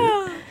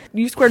one.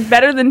 You scored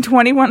better than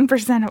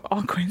 21% of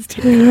all quiz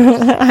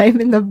takers.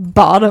 I'm in the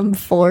bottom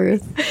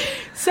 4th.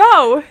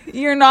 So,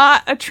 you're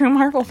not a true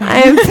Marvel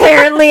fan.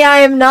 Apparently I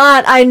am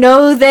not. I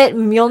know that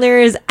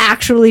Mjolnir is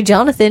actually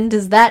Jonathan.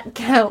 Does that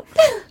count?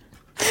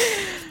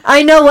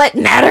 I know what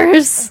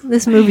matters.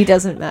 This movie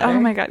doesn't matter.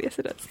 Oh my god, yes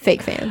it does.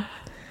 Fake fan.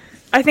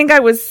 I think I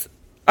was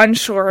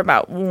unsure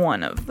about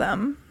one of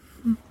them,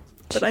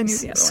 but I knew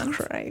the other one.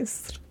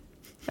 Christ.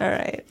 All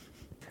right.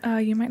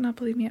 You might not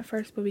believe me at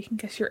first, but we can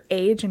guess your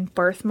age and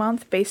birth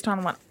month based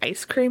on what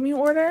ice cream you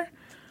order.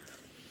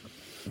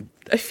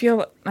 I'd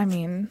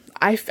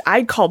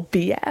call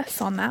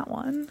BS on that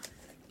one.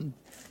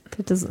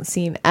 That doesn't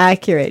seem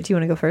accurate. Do you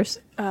want to go first?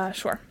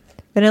 Sure.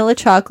 Vanilla,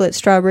 chocolate,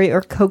 strawberry,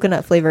 or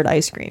coconut flavored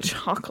ice cream?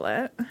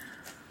 Chocolate.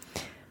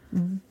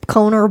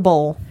 Cone or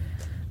bowl?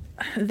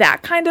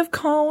 That kind of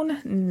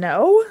cone?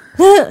 No.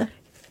 Then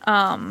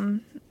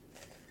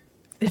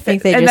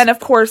of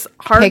course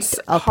hard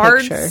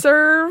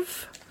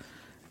serve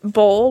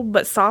bowl,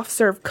 but soft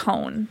serve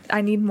cone.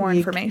 I need more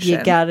information.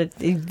 You got it.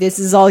 This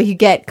is all you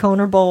get, cone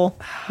or bowl.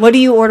 What do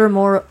you order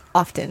more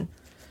often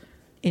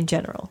in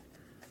general?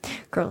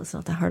 Girl, it's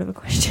not that hard of a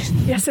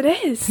question. Yes, it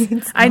is.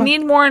 I need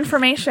more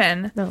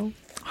information. No.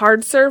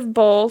 Hard serve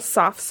bowl,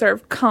 soft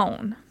serve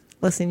cone.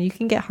 Listen, you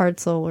can get hard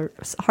serve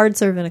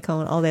in a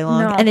cone all day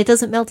long, and it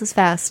doesn't melt as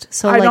fast.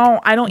 So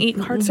I don't eat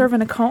hard serve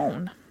in a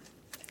cone.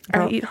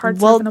 I eat hard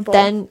serve in a bowl.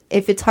 Well, then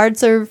if it's hard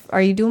serve,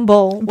 are you doing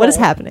bowl? What is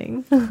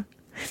happening?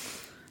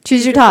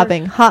 Choose your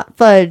topping: hot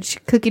fudge,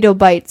 cookie dough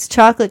bites,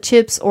 chocolate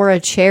chips, or a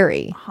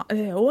cherry.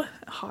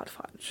 Hot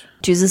fudge.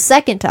 Choose a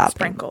second topping: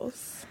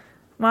 sprinkles.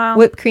 Wow.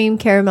 Whipped cream,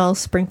 caramel,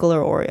 sprinkle,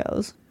 or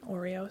Oreos.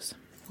 Oreos.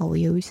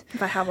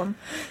 If I have them.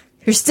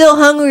 You're still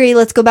hungry.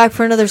 Let's go back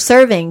for another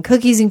serving.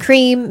 Cookies and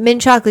cream,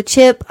 mint chocolate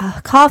chip,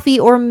 coffee,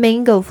 or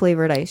mango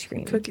flavored ice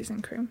cream. Cookies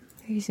and cream.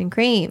 Cookies and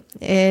cream.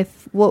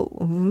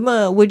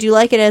 Would you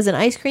like it as an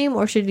ice cream,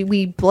 or should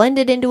we blend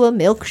it into a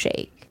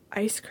milkshake?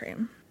 Ice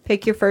cream.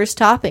 Pick your first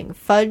topping: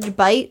 fudge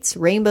bites,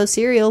 rainbow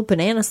cereal,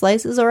 banana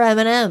slices, or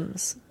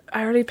M&Ms.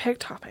 I already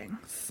picked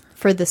toppings.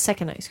 For the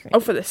second ice cream. Oh,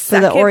 for the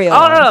second? For the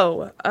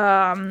Oreo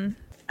one.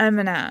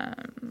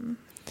 M&M.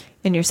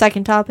 And your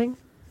second topping?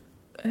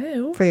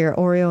 Ew. For your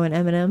Oreo and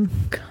M&M.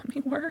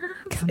 Gummy worms.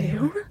 Gummy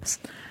Ew. worms.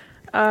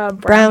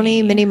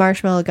 Brownie. Mini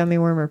marshmallow, gummy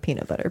worm, or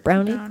peanut butter.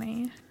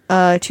 Brownie.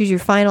 Choose your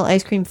final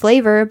ice cream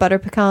flavor: butter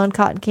pecan,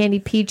 cotton candy,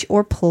 peach,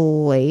 or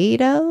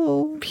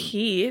Play-Doh.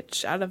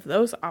 Peach out of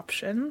those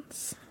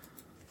options.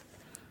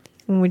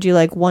 Would you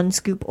like 1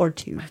 scoop or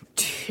 2?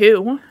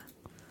 2.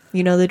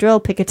 You know the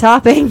drill. Pick a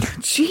topping.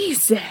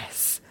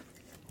 Jesus.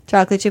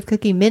 Chocolate chip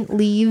cookie, mint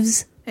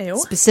leaves. Ew.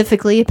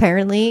 Specifically,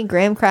 apparently,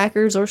 graham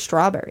crackers or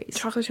strawberries.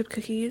 Chocolate chip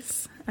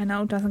cookies. I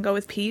know it doesn't go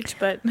with peach,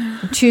 but...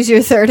 Choose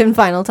your third and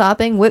final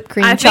topping: whipped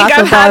cream, I think chocolate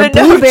I've had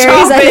bar, enough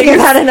blueberries. I think I've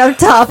had enough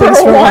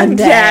toppings for one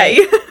day.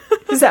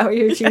 Is that what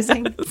you're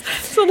choosing?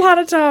 It's a lot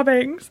of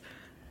toppings.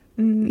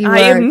 You I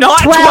am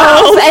not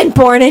 12 and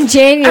born in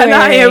January. And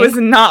I was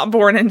not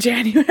born in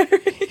January.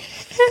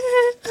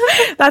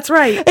 That's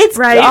right. It's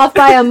right. off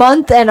by a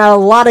month and a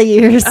lot of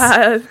years.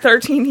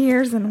 13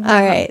 years and... All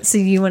right, so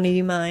you want to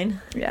do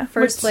mine? Yeah.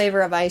 First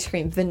flavor of ice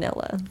cream,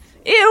 vanilla.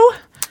 Ew.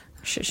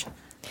 Shush.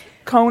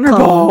 Cone or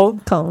bowl?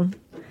 Cone.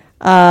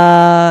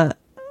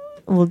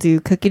 We'll do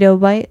cookie dough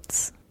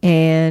bites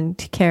and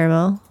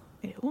caramel.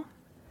 Ew.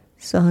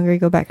 So hungry,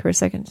 go back for a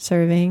second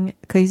serving.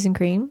 Cookies and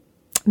cream,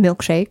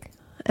 milkshake,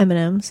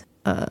 M&M's,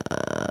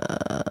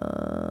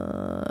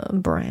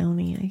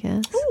 brownie, I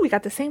guess. Ooh, we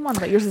got the same one,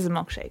 but yours is a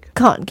milkshake.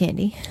 Cotton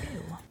candy.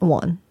 Ew.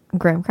 1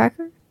 graham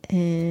cracker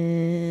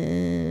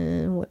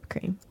and whipped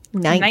cream.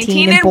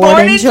 19 and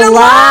born in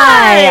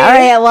July. All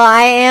right, well,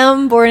 I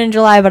am born in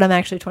July, but I'm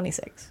actually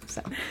 26,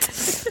 so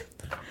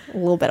a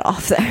little bit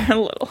off there. A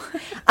little.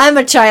 I'm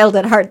a child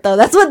at heart, though.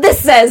 That's what this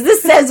says.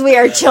 This says we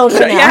are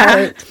children at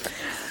heart.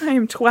 I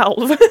am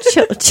 12.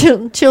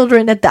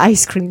 Children at the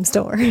ice cream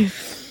store. Do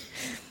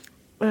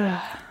you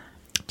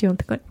want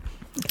to pick one?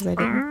 Because I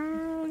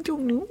didn't. I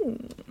don't know.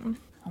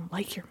 I don't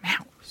like your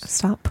mouse.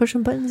 Stop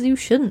pushing buttons you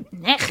shouldn't,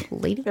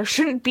 lady. There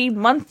shouldn't be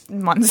monsters.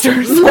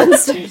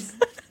 Monsters.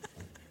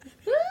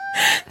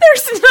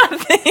 There's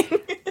nothing.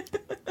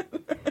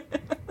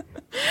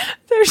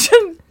 There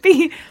shouldn't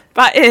be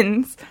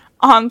buttons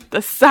on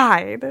the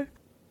side.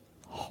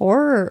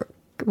 Horror.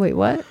 Wait,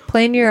 what?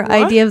 Plan your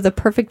idea of the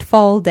perfect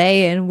fall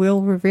day and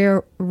we'll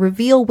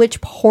reveal which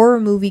horror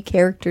movie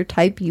character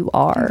type you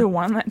are. The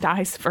one that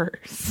dies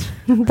first.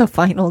 The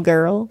final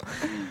girl.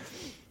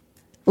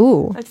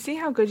 Ooh. Let's see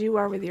how good you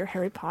are with your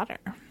Harry Potter.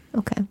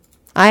 Okay.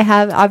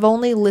 I've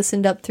only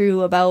listened up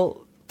through about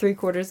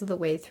 3/4 of the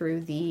way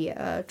through the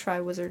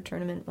Triwizard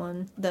Tournament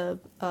one. The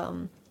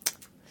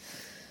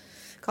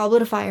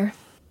Goblet of Fire.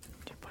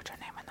 Did you put your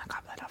name in the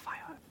Goblet of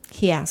Fire?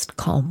 He asked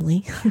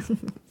calmly.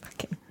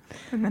 Okay.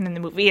 And then in the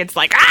movie, it's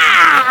like,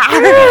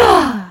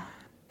 ah!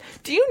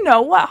 Do you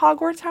know what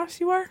Hogwarts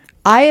house you are?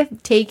 I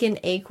have taken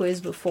a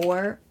quiz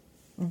before,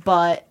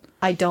 but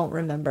I don't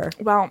remember.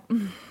 Well,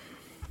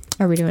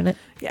 are we doing it?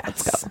 Yes.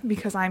 Let's go.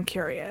 Because I'm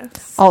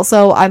curious.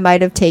 Also, I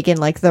might have taken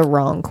like the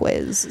wrong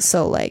quiz.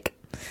 So like.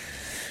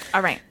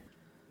 All right.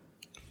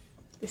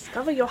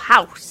 Discover your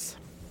house.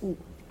 Ooh.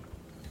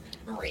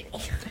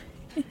 Alrighty.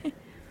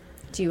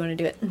 Do you want to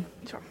do it?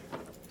 Sure.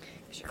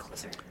 Because you're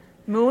closer.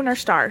 Moon or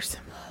stars?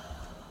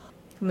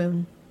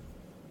 Moon.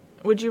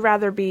 Would you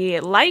rather be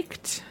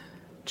liked,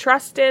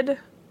 trusted,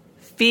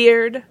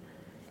 feared,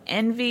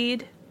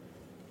 envied,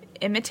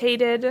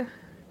 imitated,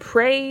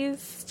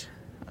 praised,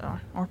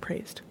 or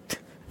praised?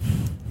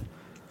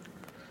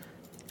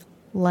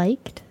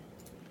 Liked?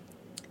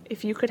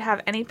 If you could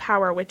have any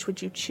power, which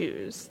would you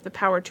choose? The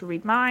power to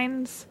read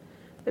minds,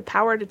 the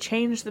power to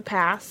change the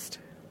past,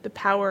 the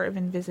power of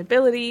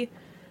invisibility,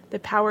 the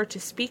power to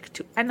speak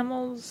to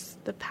animals,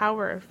 the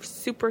power of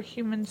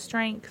superhuman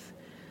strength,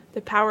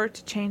 the power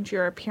to change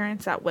your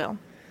appearance at will.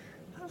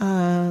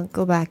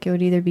 Go back. It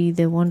would either be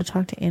the one to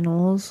talk to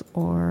animals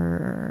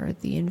or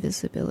the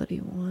invisibility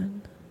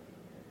one.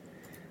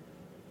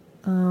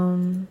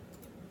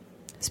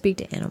 Speak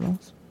to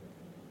animals.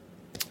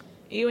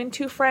 You and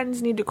 2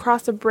 friends need to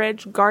cross a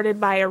bridge guarded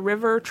by a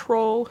river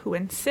troll who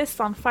insists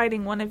on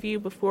fighting one of you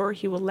before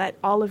he will let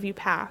all of you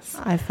pass.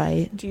 I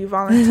fight. Do you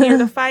volunteer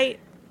to fight?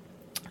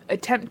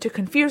 Attempt to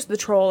confuse the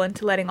troll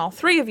into letting all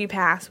 3 of you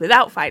pass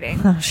without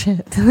fighting. Oh,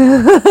 shit.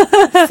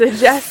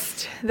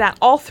 Suggest that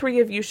all 3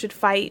 of you should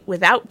fight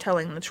without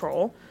telling the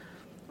troll.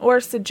 Or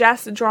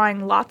suggest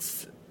drawing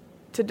lots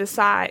to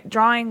decide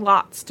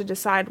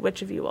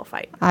which of you will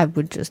fight. I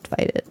would just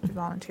fight it. You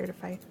volunteer to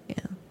fight? Yeah.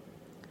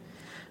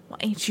 Well,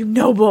 ain't you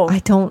noble? I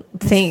don't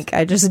think.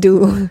 I just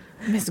do.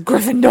 Miss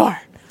Gryffindor.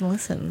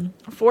 Listen.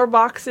 4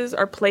 boxes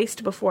are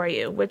placed before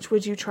you. Which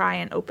would you try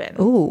and open?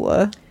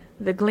 Ooh.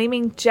 The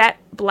gleaming jet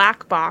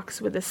black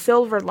box with a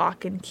silver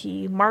lock and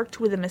key marked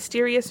with a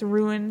mysterious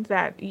rune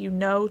that you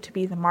know to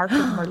be the mark of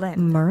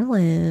Merlin.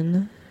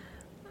 Merlin.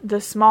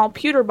 The small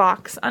pewter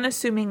box,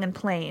 unassuming and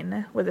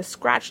plain, with a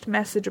scratched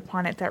message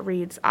upon it that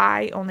reads,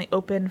 I only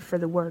open for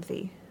the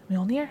worthy.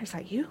 Mjolnir, is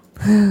that you?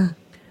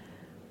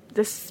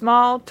 The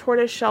small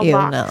tortoiseshell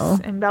box,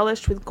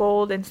 embellished with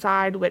gold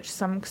inside which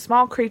some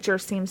small creature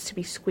seems to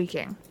be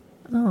squeaking.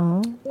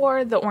 Oh.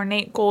 Or the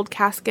ornate gold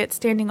casket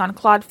standing on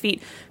clawed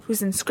feet,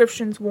 whose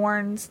inscriptions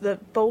warns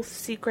that both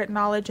secret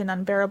knowledge and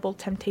unbearable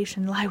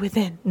temptation lie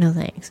within. No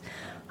thanks.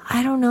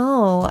 I don't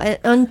know. I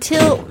don't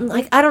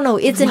know.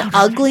 It's an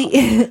ugly,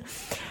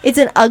 it's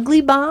an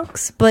ugly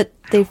box, but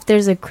if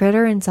there's a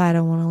critter inside,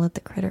 I want to let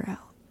the critter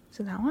out.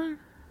 So that one?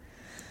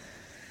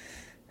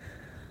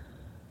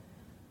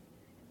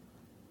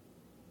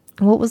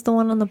 What was the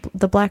one on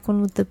the black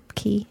one with the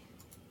key?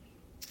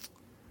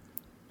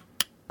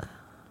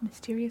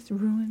 Mysterious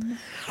ruin,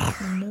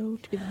 no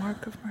to be the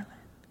mark of Merlin.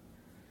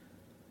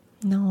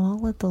 No, I'll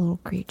let the little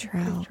creature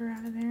out.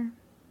 Out of there.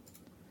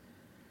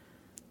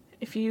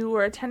 If you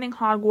were attending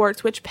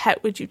Hogwarts, which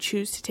pet would you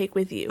choose to take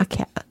with you? A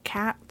cat.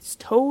 Cats,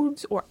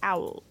 toads, or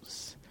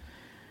owls?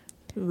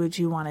 Would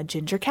you want a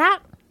ginger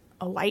cat,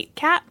 a white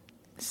cat,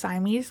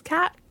 Siamese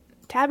cat,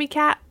 tabby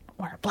cat,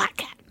 or a black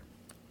cat?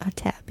 A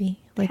tabby,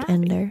 like Tabby.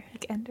 Ender.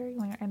 Like Ender? You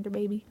want your Ender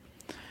baby?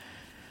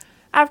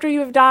 After you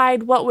have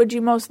died, what would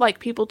you most like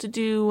people to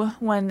do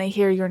when they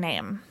hear your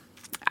name?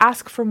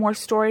 Ask for more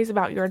stories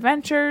about your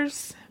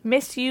adventures,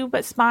 miss you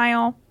but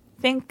smile,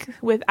 think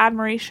with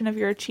admiration of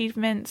your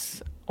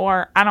achievements,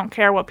 or I don't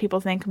care what people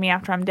think of me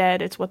after I'm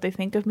dead, it's what they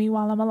think of me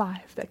while I'm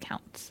alive that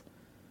counts.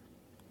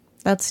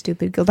 That's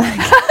stupid. Go back.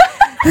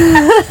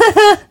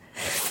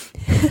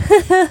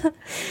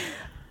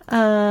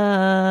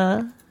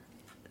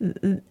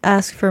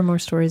 Ask for more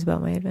stories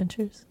about my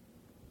adventures.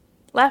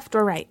 Left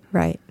or right?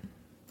 Right.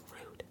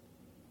 Rude.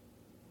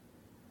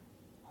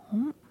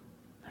 Oh,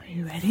 are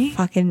you ready?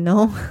 Fucking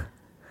no.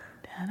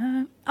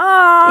 Ta-da.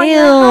 Oh,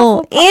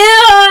 Ew. Ew.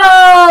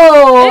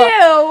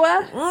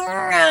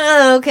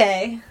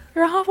 Okay.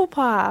 You're a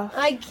Hufflepuff.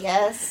 I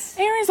guess.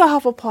 Aaron's a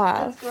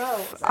Hufflepuff. That's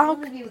gross. I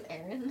want to be with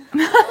Aaron.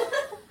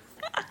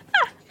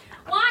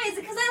 Why? Is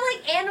it because I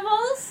like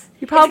animals?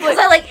 Because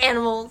I like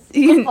animals.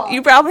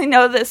 You probably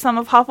know that some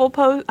of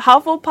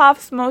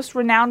Hufflepuff's most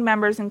renowned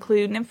members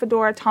include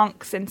Nymphadora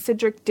Tonks and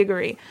Cedric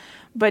Diggory.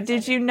 But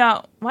did you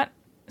know... What?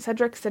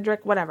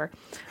 Cedric, whatever.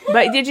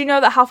 But did you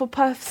know that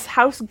Hufflepuff's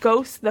house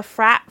ghost, the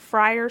Frat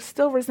Friar,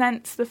 still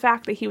resents the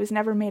fact that he was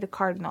never made a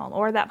cardinal,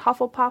 or that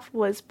Hufflepuff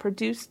was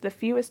produced the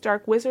fewest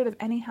dark wizard of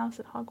any house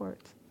at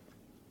Hogwarts?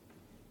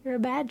 You're a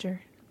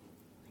badger.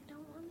 I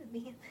don't want to be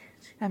a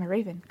badger. I'm a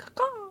raven.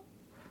 Caw-caw.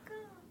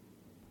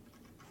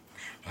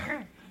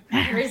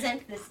 I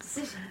resent this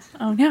decision.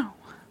 Oh, no.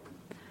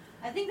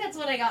 I think that's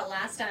what I got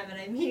last time, and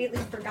I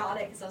immediately forgot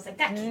it, because I was like,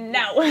 that can't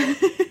No.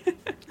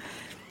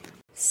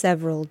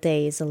 Several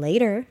days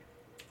later,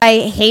 I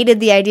hated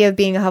the idea of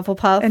being a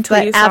Hufflepuff,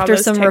 Until you but saw after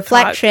those some TikToks.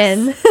 reflection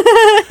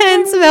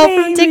and some help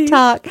from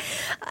TikTok,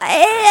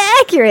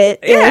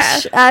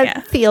 accurate-ish. Yeah,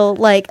 I feel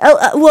like,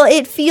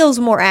 it feels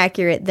more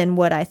accurate than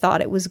what I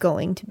thought it was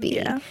going to be.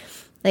 Yeah.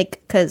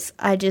 Like, because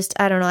I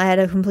don't know, I had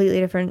a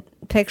completely different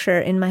picture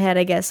in my head,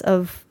 I guess,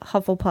 of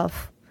Hufflepuff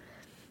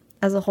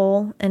as a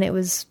whole, and it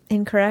was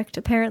incorrect,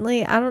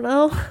 apparently. I don't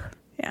know.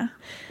 Yeah.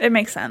 It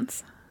makes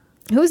sense.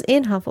 Who's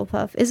in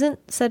Hufflepuff? Isn't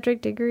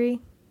Cedric Diggory?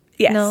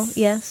 Yes. No?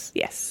 Yes?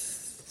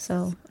 Yes.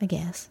 So, I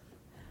guess.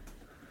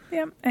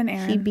 Yep. And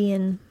Aaron. He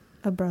being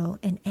a bro.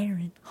 And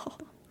Aaron.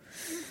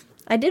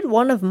 I did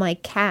one of my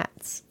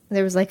cats.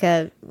 There was like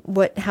a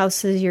what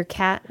house does your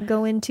cat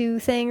go into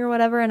thing or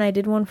whatever, and I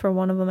did one for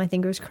one of them. I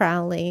think it was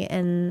Crowley,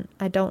 and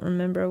I don't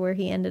remember where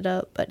he ended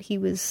up, but he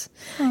was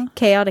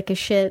chaotic as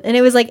shit. And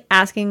it was like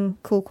asking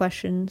cool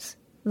questions.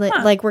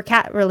 Like we're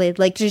cat related.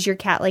 Like, does your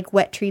cat like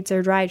wet treats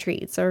or dry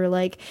treats, or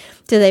like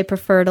do they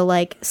prefer to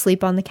like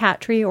sleep on the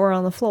cat tree or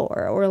on the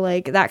floor, or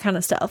like that kind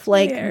of stuff.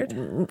 Like, Weird.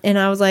 And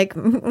I was like,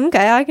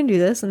 okay, I can do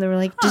this. And they were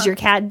like, does your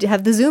cat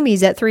have the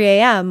zoomies at 3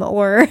 a.m.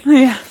 or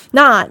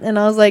not? And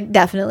I was like,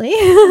 definitely.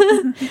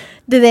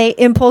 Do they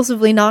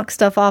impulsively knock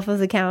stuff off of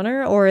the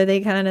counter, or are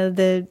they kind of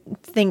the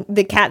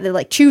cat that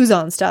like chews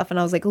on stuff? And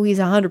I was like, oh, he's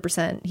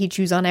 100%. He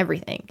chews on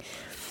everything.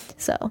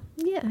 So,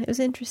 yeah, it was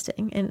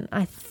interesting. And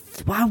I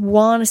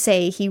want to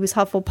say he was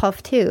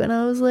Hufflepuff, too. And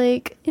I was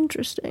like,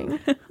 interesting.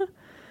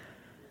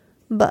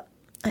 But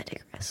I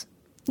digress.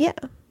 Yeah.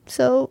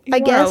 So, You I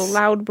are guess... a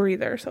loud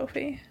breather,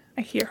 Sophie.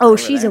 I hear her. Oh, over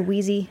she's there. a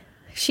wheezy.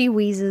 She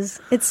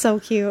wheezes. It's so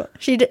cute.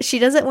 She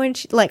does it when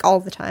she... Like, all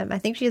the time. I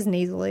think she has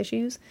nasal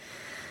issues.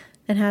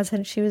 And has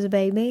since she was a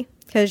baby.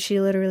 Because she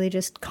literally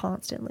just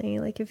constantly,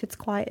 like, if it's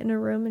quiet in her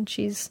room and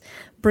she's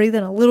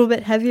breathing a little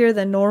bit heavier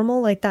than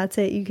normal, like, that's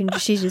it.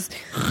 She's just,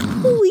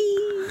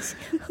 wheeze,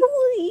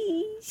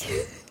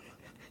 wheeze.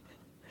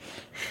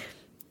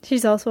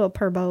 She's also a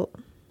purr boat.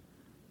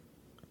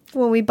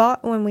 When we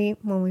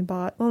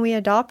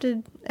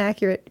adopted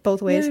Accurate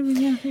both ways,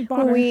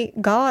 when we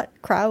got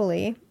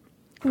Crowley,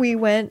 we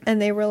went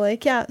and they were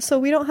like, yeah, so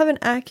we don't have an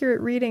accurate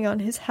reading on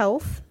his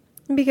health.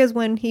 Because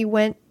when he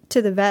went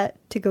to the vet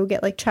to go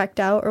get like checked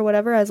out or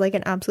whatever as like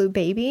an absolute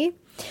baby,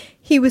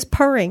 he was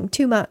purring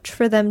too much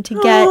for them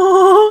to get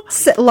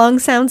lung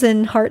sounds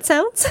and heart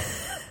sounds.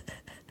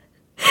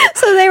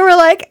 So they were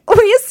like,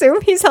 we assume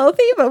he's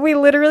healthy, but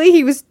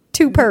he was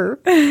too purr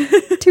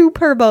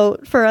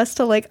boat for us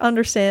to like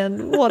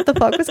understand what the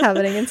fuck was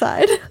happening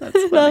inside.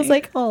 And I was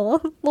like, oh,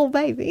 little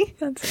baby.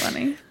 That's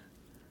funny.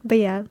 But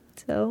yeah,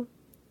 so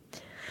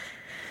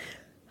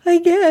I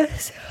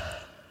guess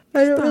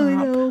I don't really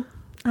know.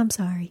 I'm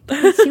sorry.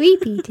 I'm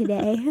sleepy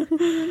today.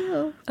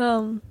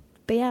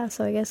 But yeah,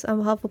 so I guess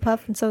I'm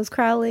Hufflepuff and so is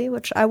Crowley,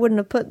 which I wouldn't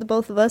have put the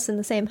both of us in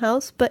the same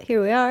house, but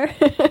here we are.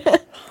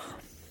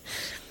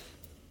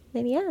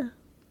 And yeah.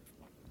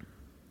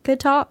 Good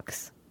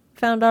talks.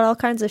 Found out all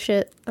kinds of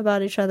shit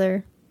about each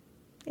other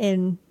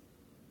in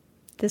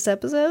this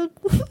episode,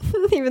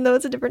 even though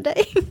it's a different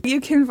day.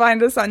 You can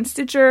find us on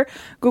Stitcher,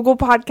 Google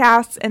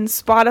Podcasts, and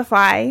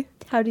Spotify.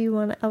 How do you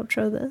want to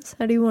outro this?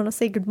 How do you want to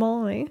say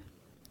goodbye?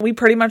 We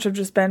pretty much have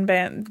just been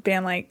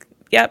like,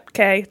 yep,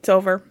 okay, it's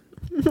over.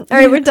 All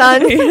right, we're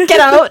done. Get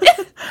out.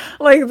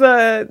 Like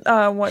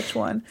the, which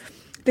one?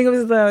 I think it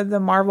was the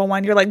Marvel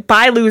one. You're like,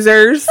 bye,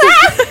 losers.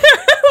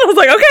 I was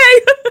like,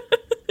 okay.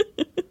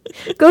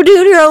 Go do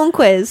your own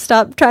quiz.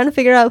 Stop trying to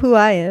figure out who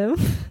I am.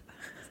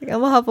 It's like,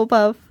 I'm a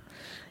Hufflepuff.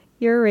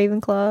 You're a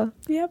Ravenclaw.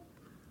 Yep.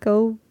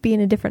 Go be in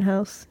a different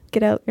house.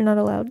 Get out. You're not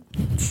allowed.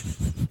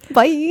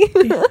 Bye.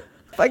 Yeah.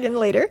 Fucking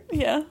later.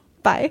 Yeah.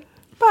 Bye.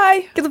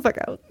 Bye. Get the fuck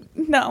out.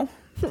 No.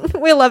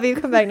 We love you.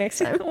 Come back next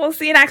time. We'll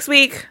see you next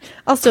week.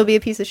 I'll still be a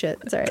piece of shit.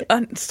 It's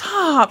alright.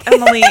 Stop,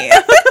 Emily.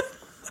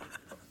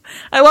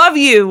 I love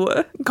you.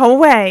 Go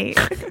away.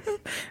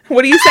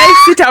 What do you say?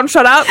 Sit down,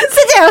 shut up?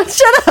 Sit down,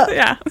 shut up.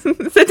 Yeah.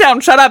 Sit down,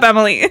 shut up,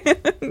 Emily.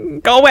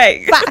 Go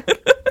away. Bye.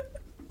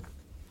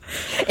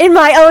 In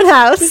my own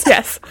house.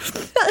 Yes.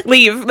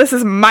 Leave. This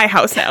is my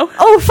house now.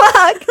 Oh,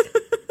 fuck.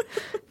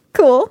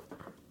 Cool.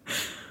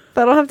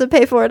 But I don't have to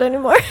pay for it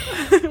anymore.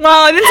 Well,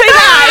 I didn't say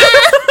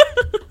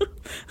that.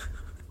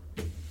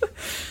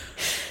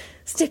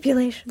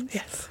 Stipulations.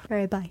 Yes. All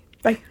right, bye.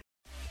 Bye.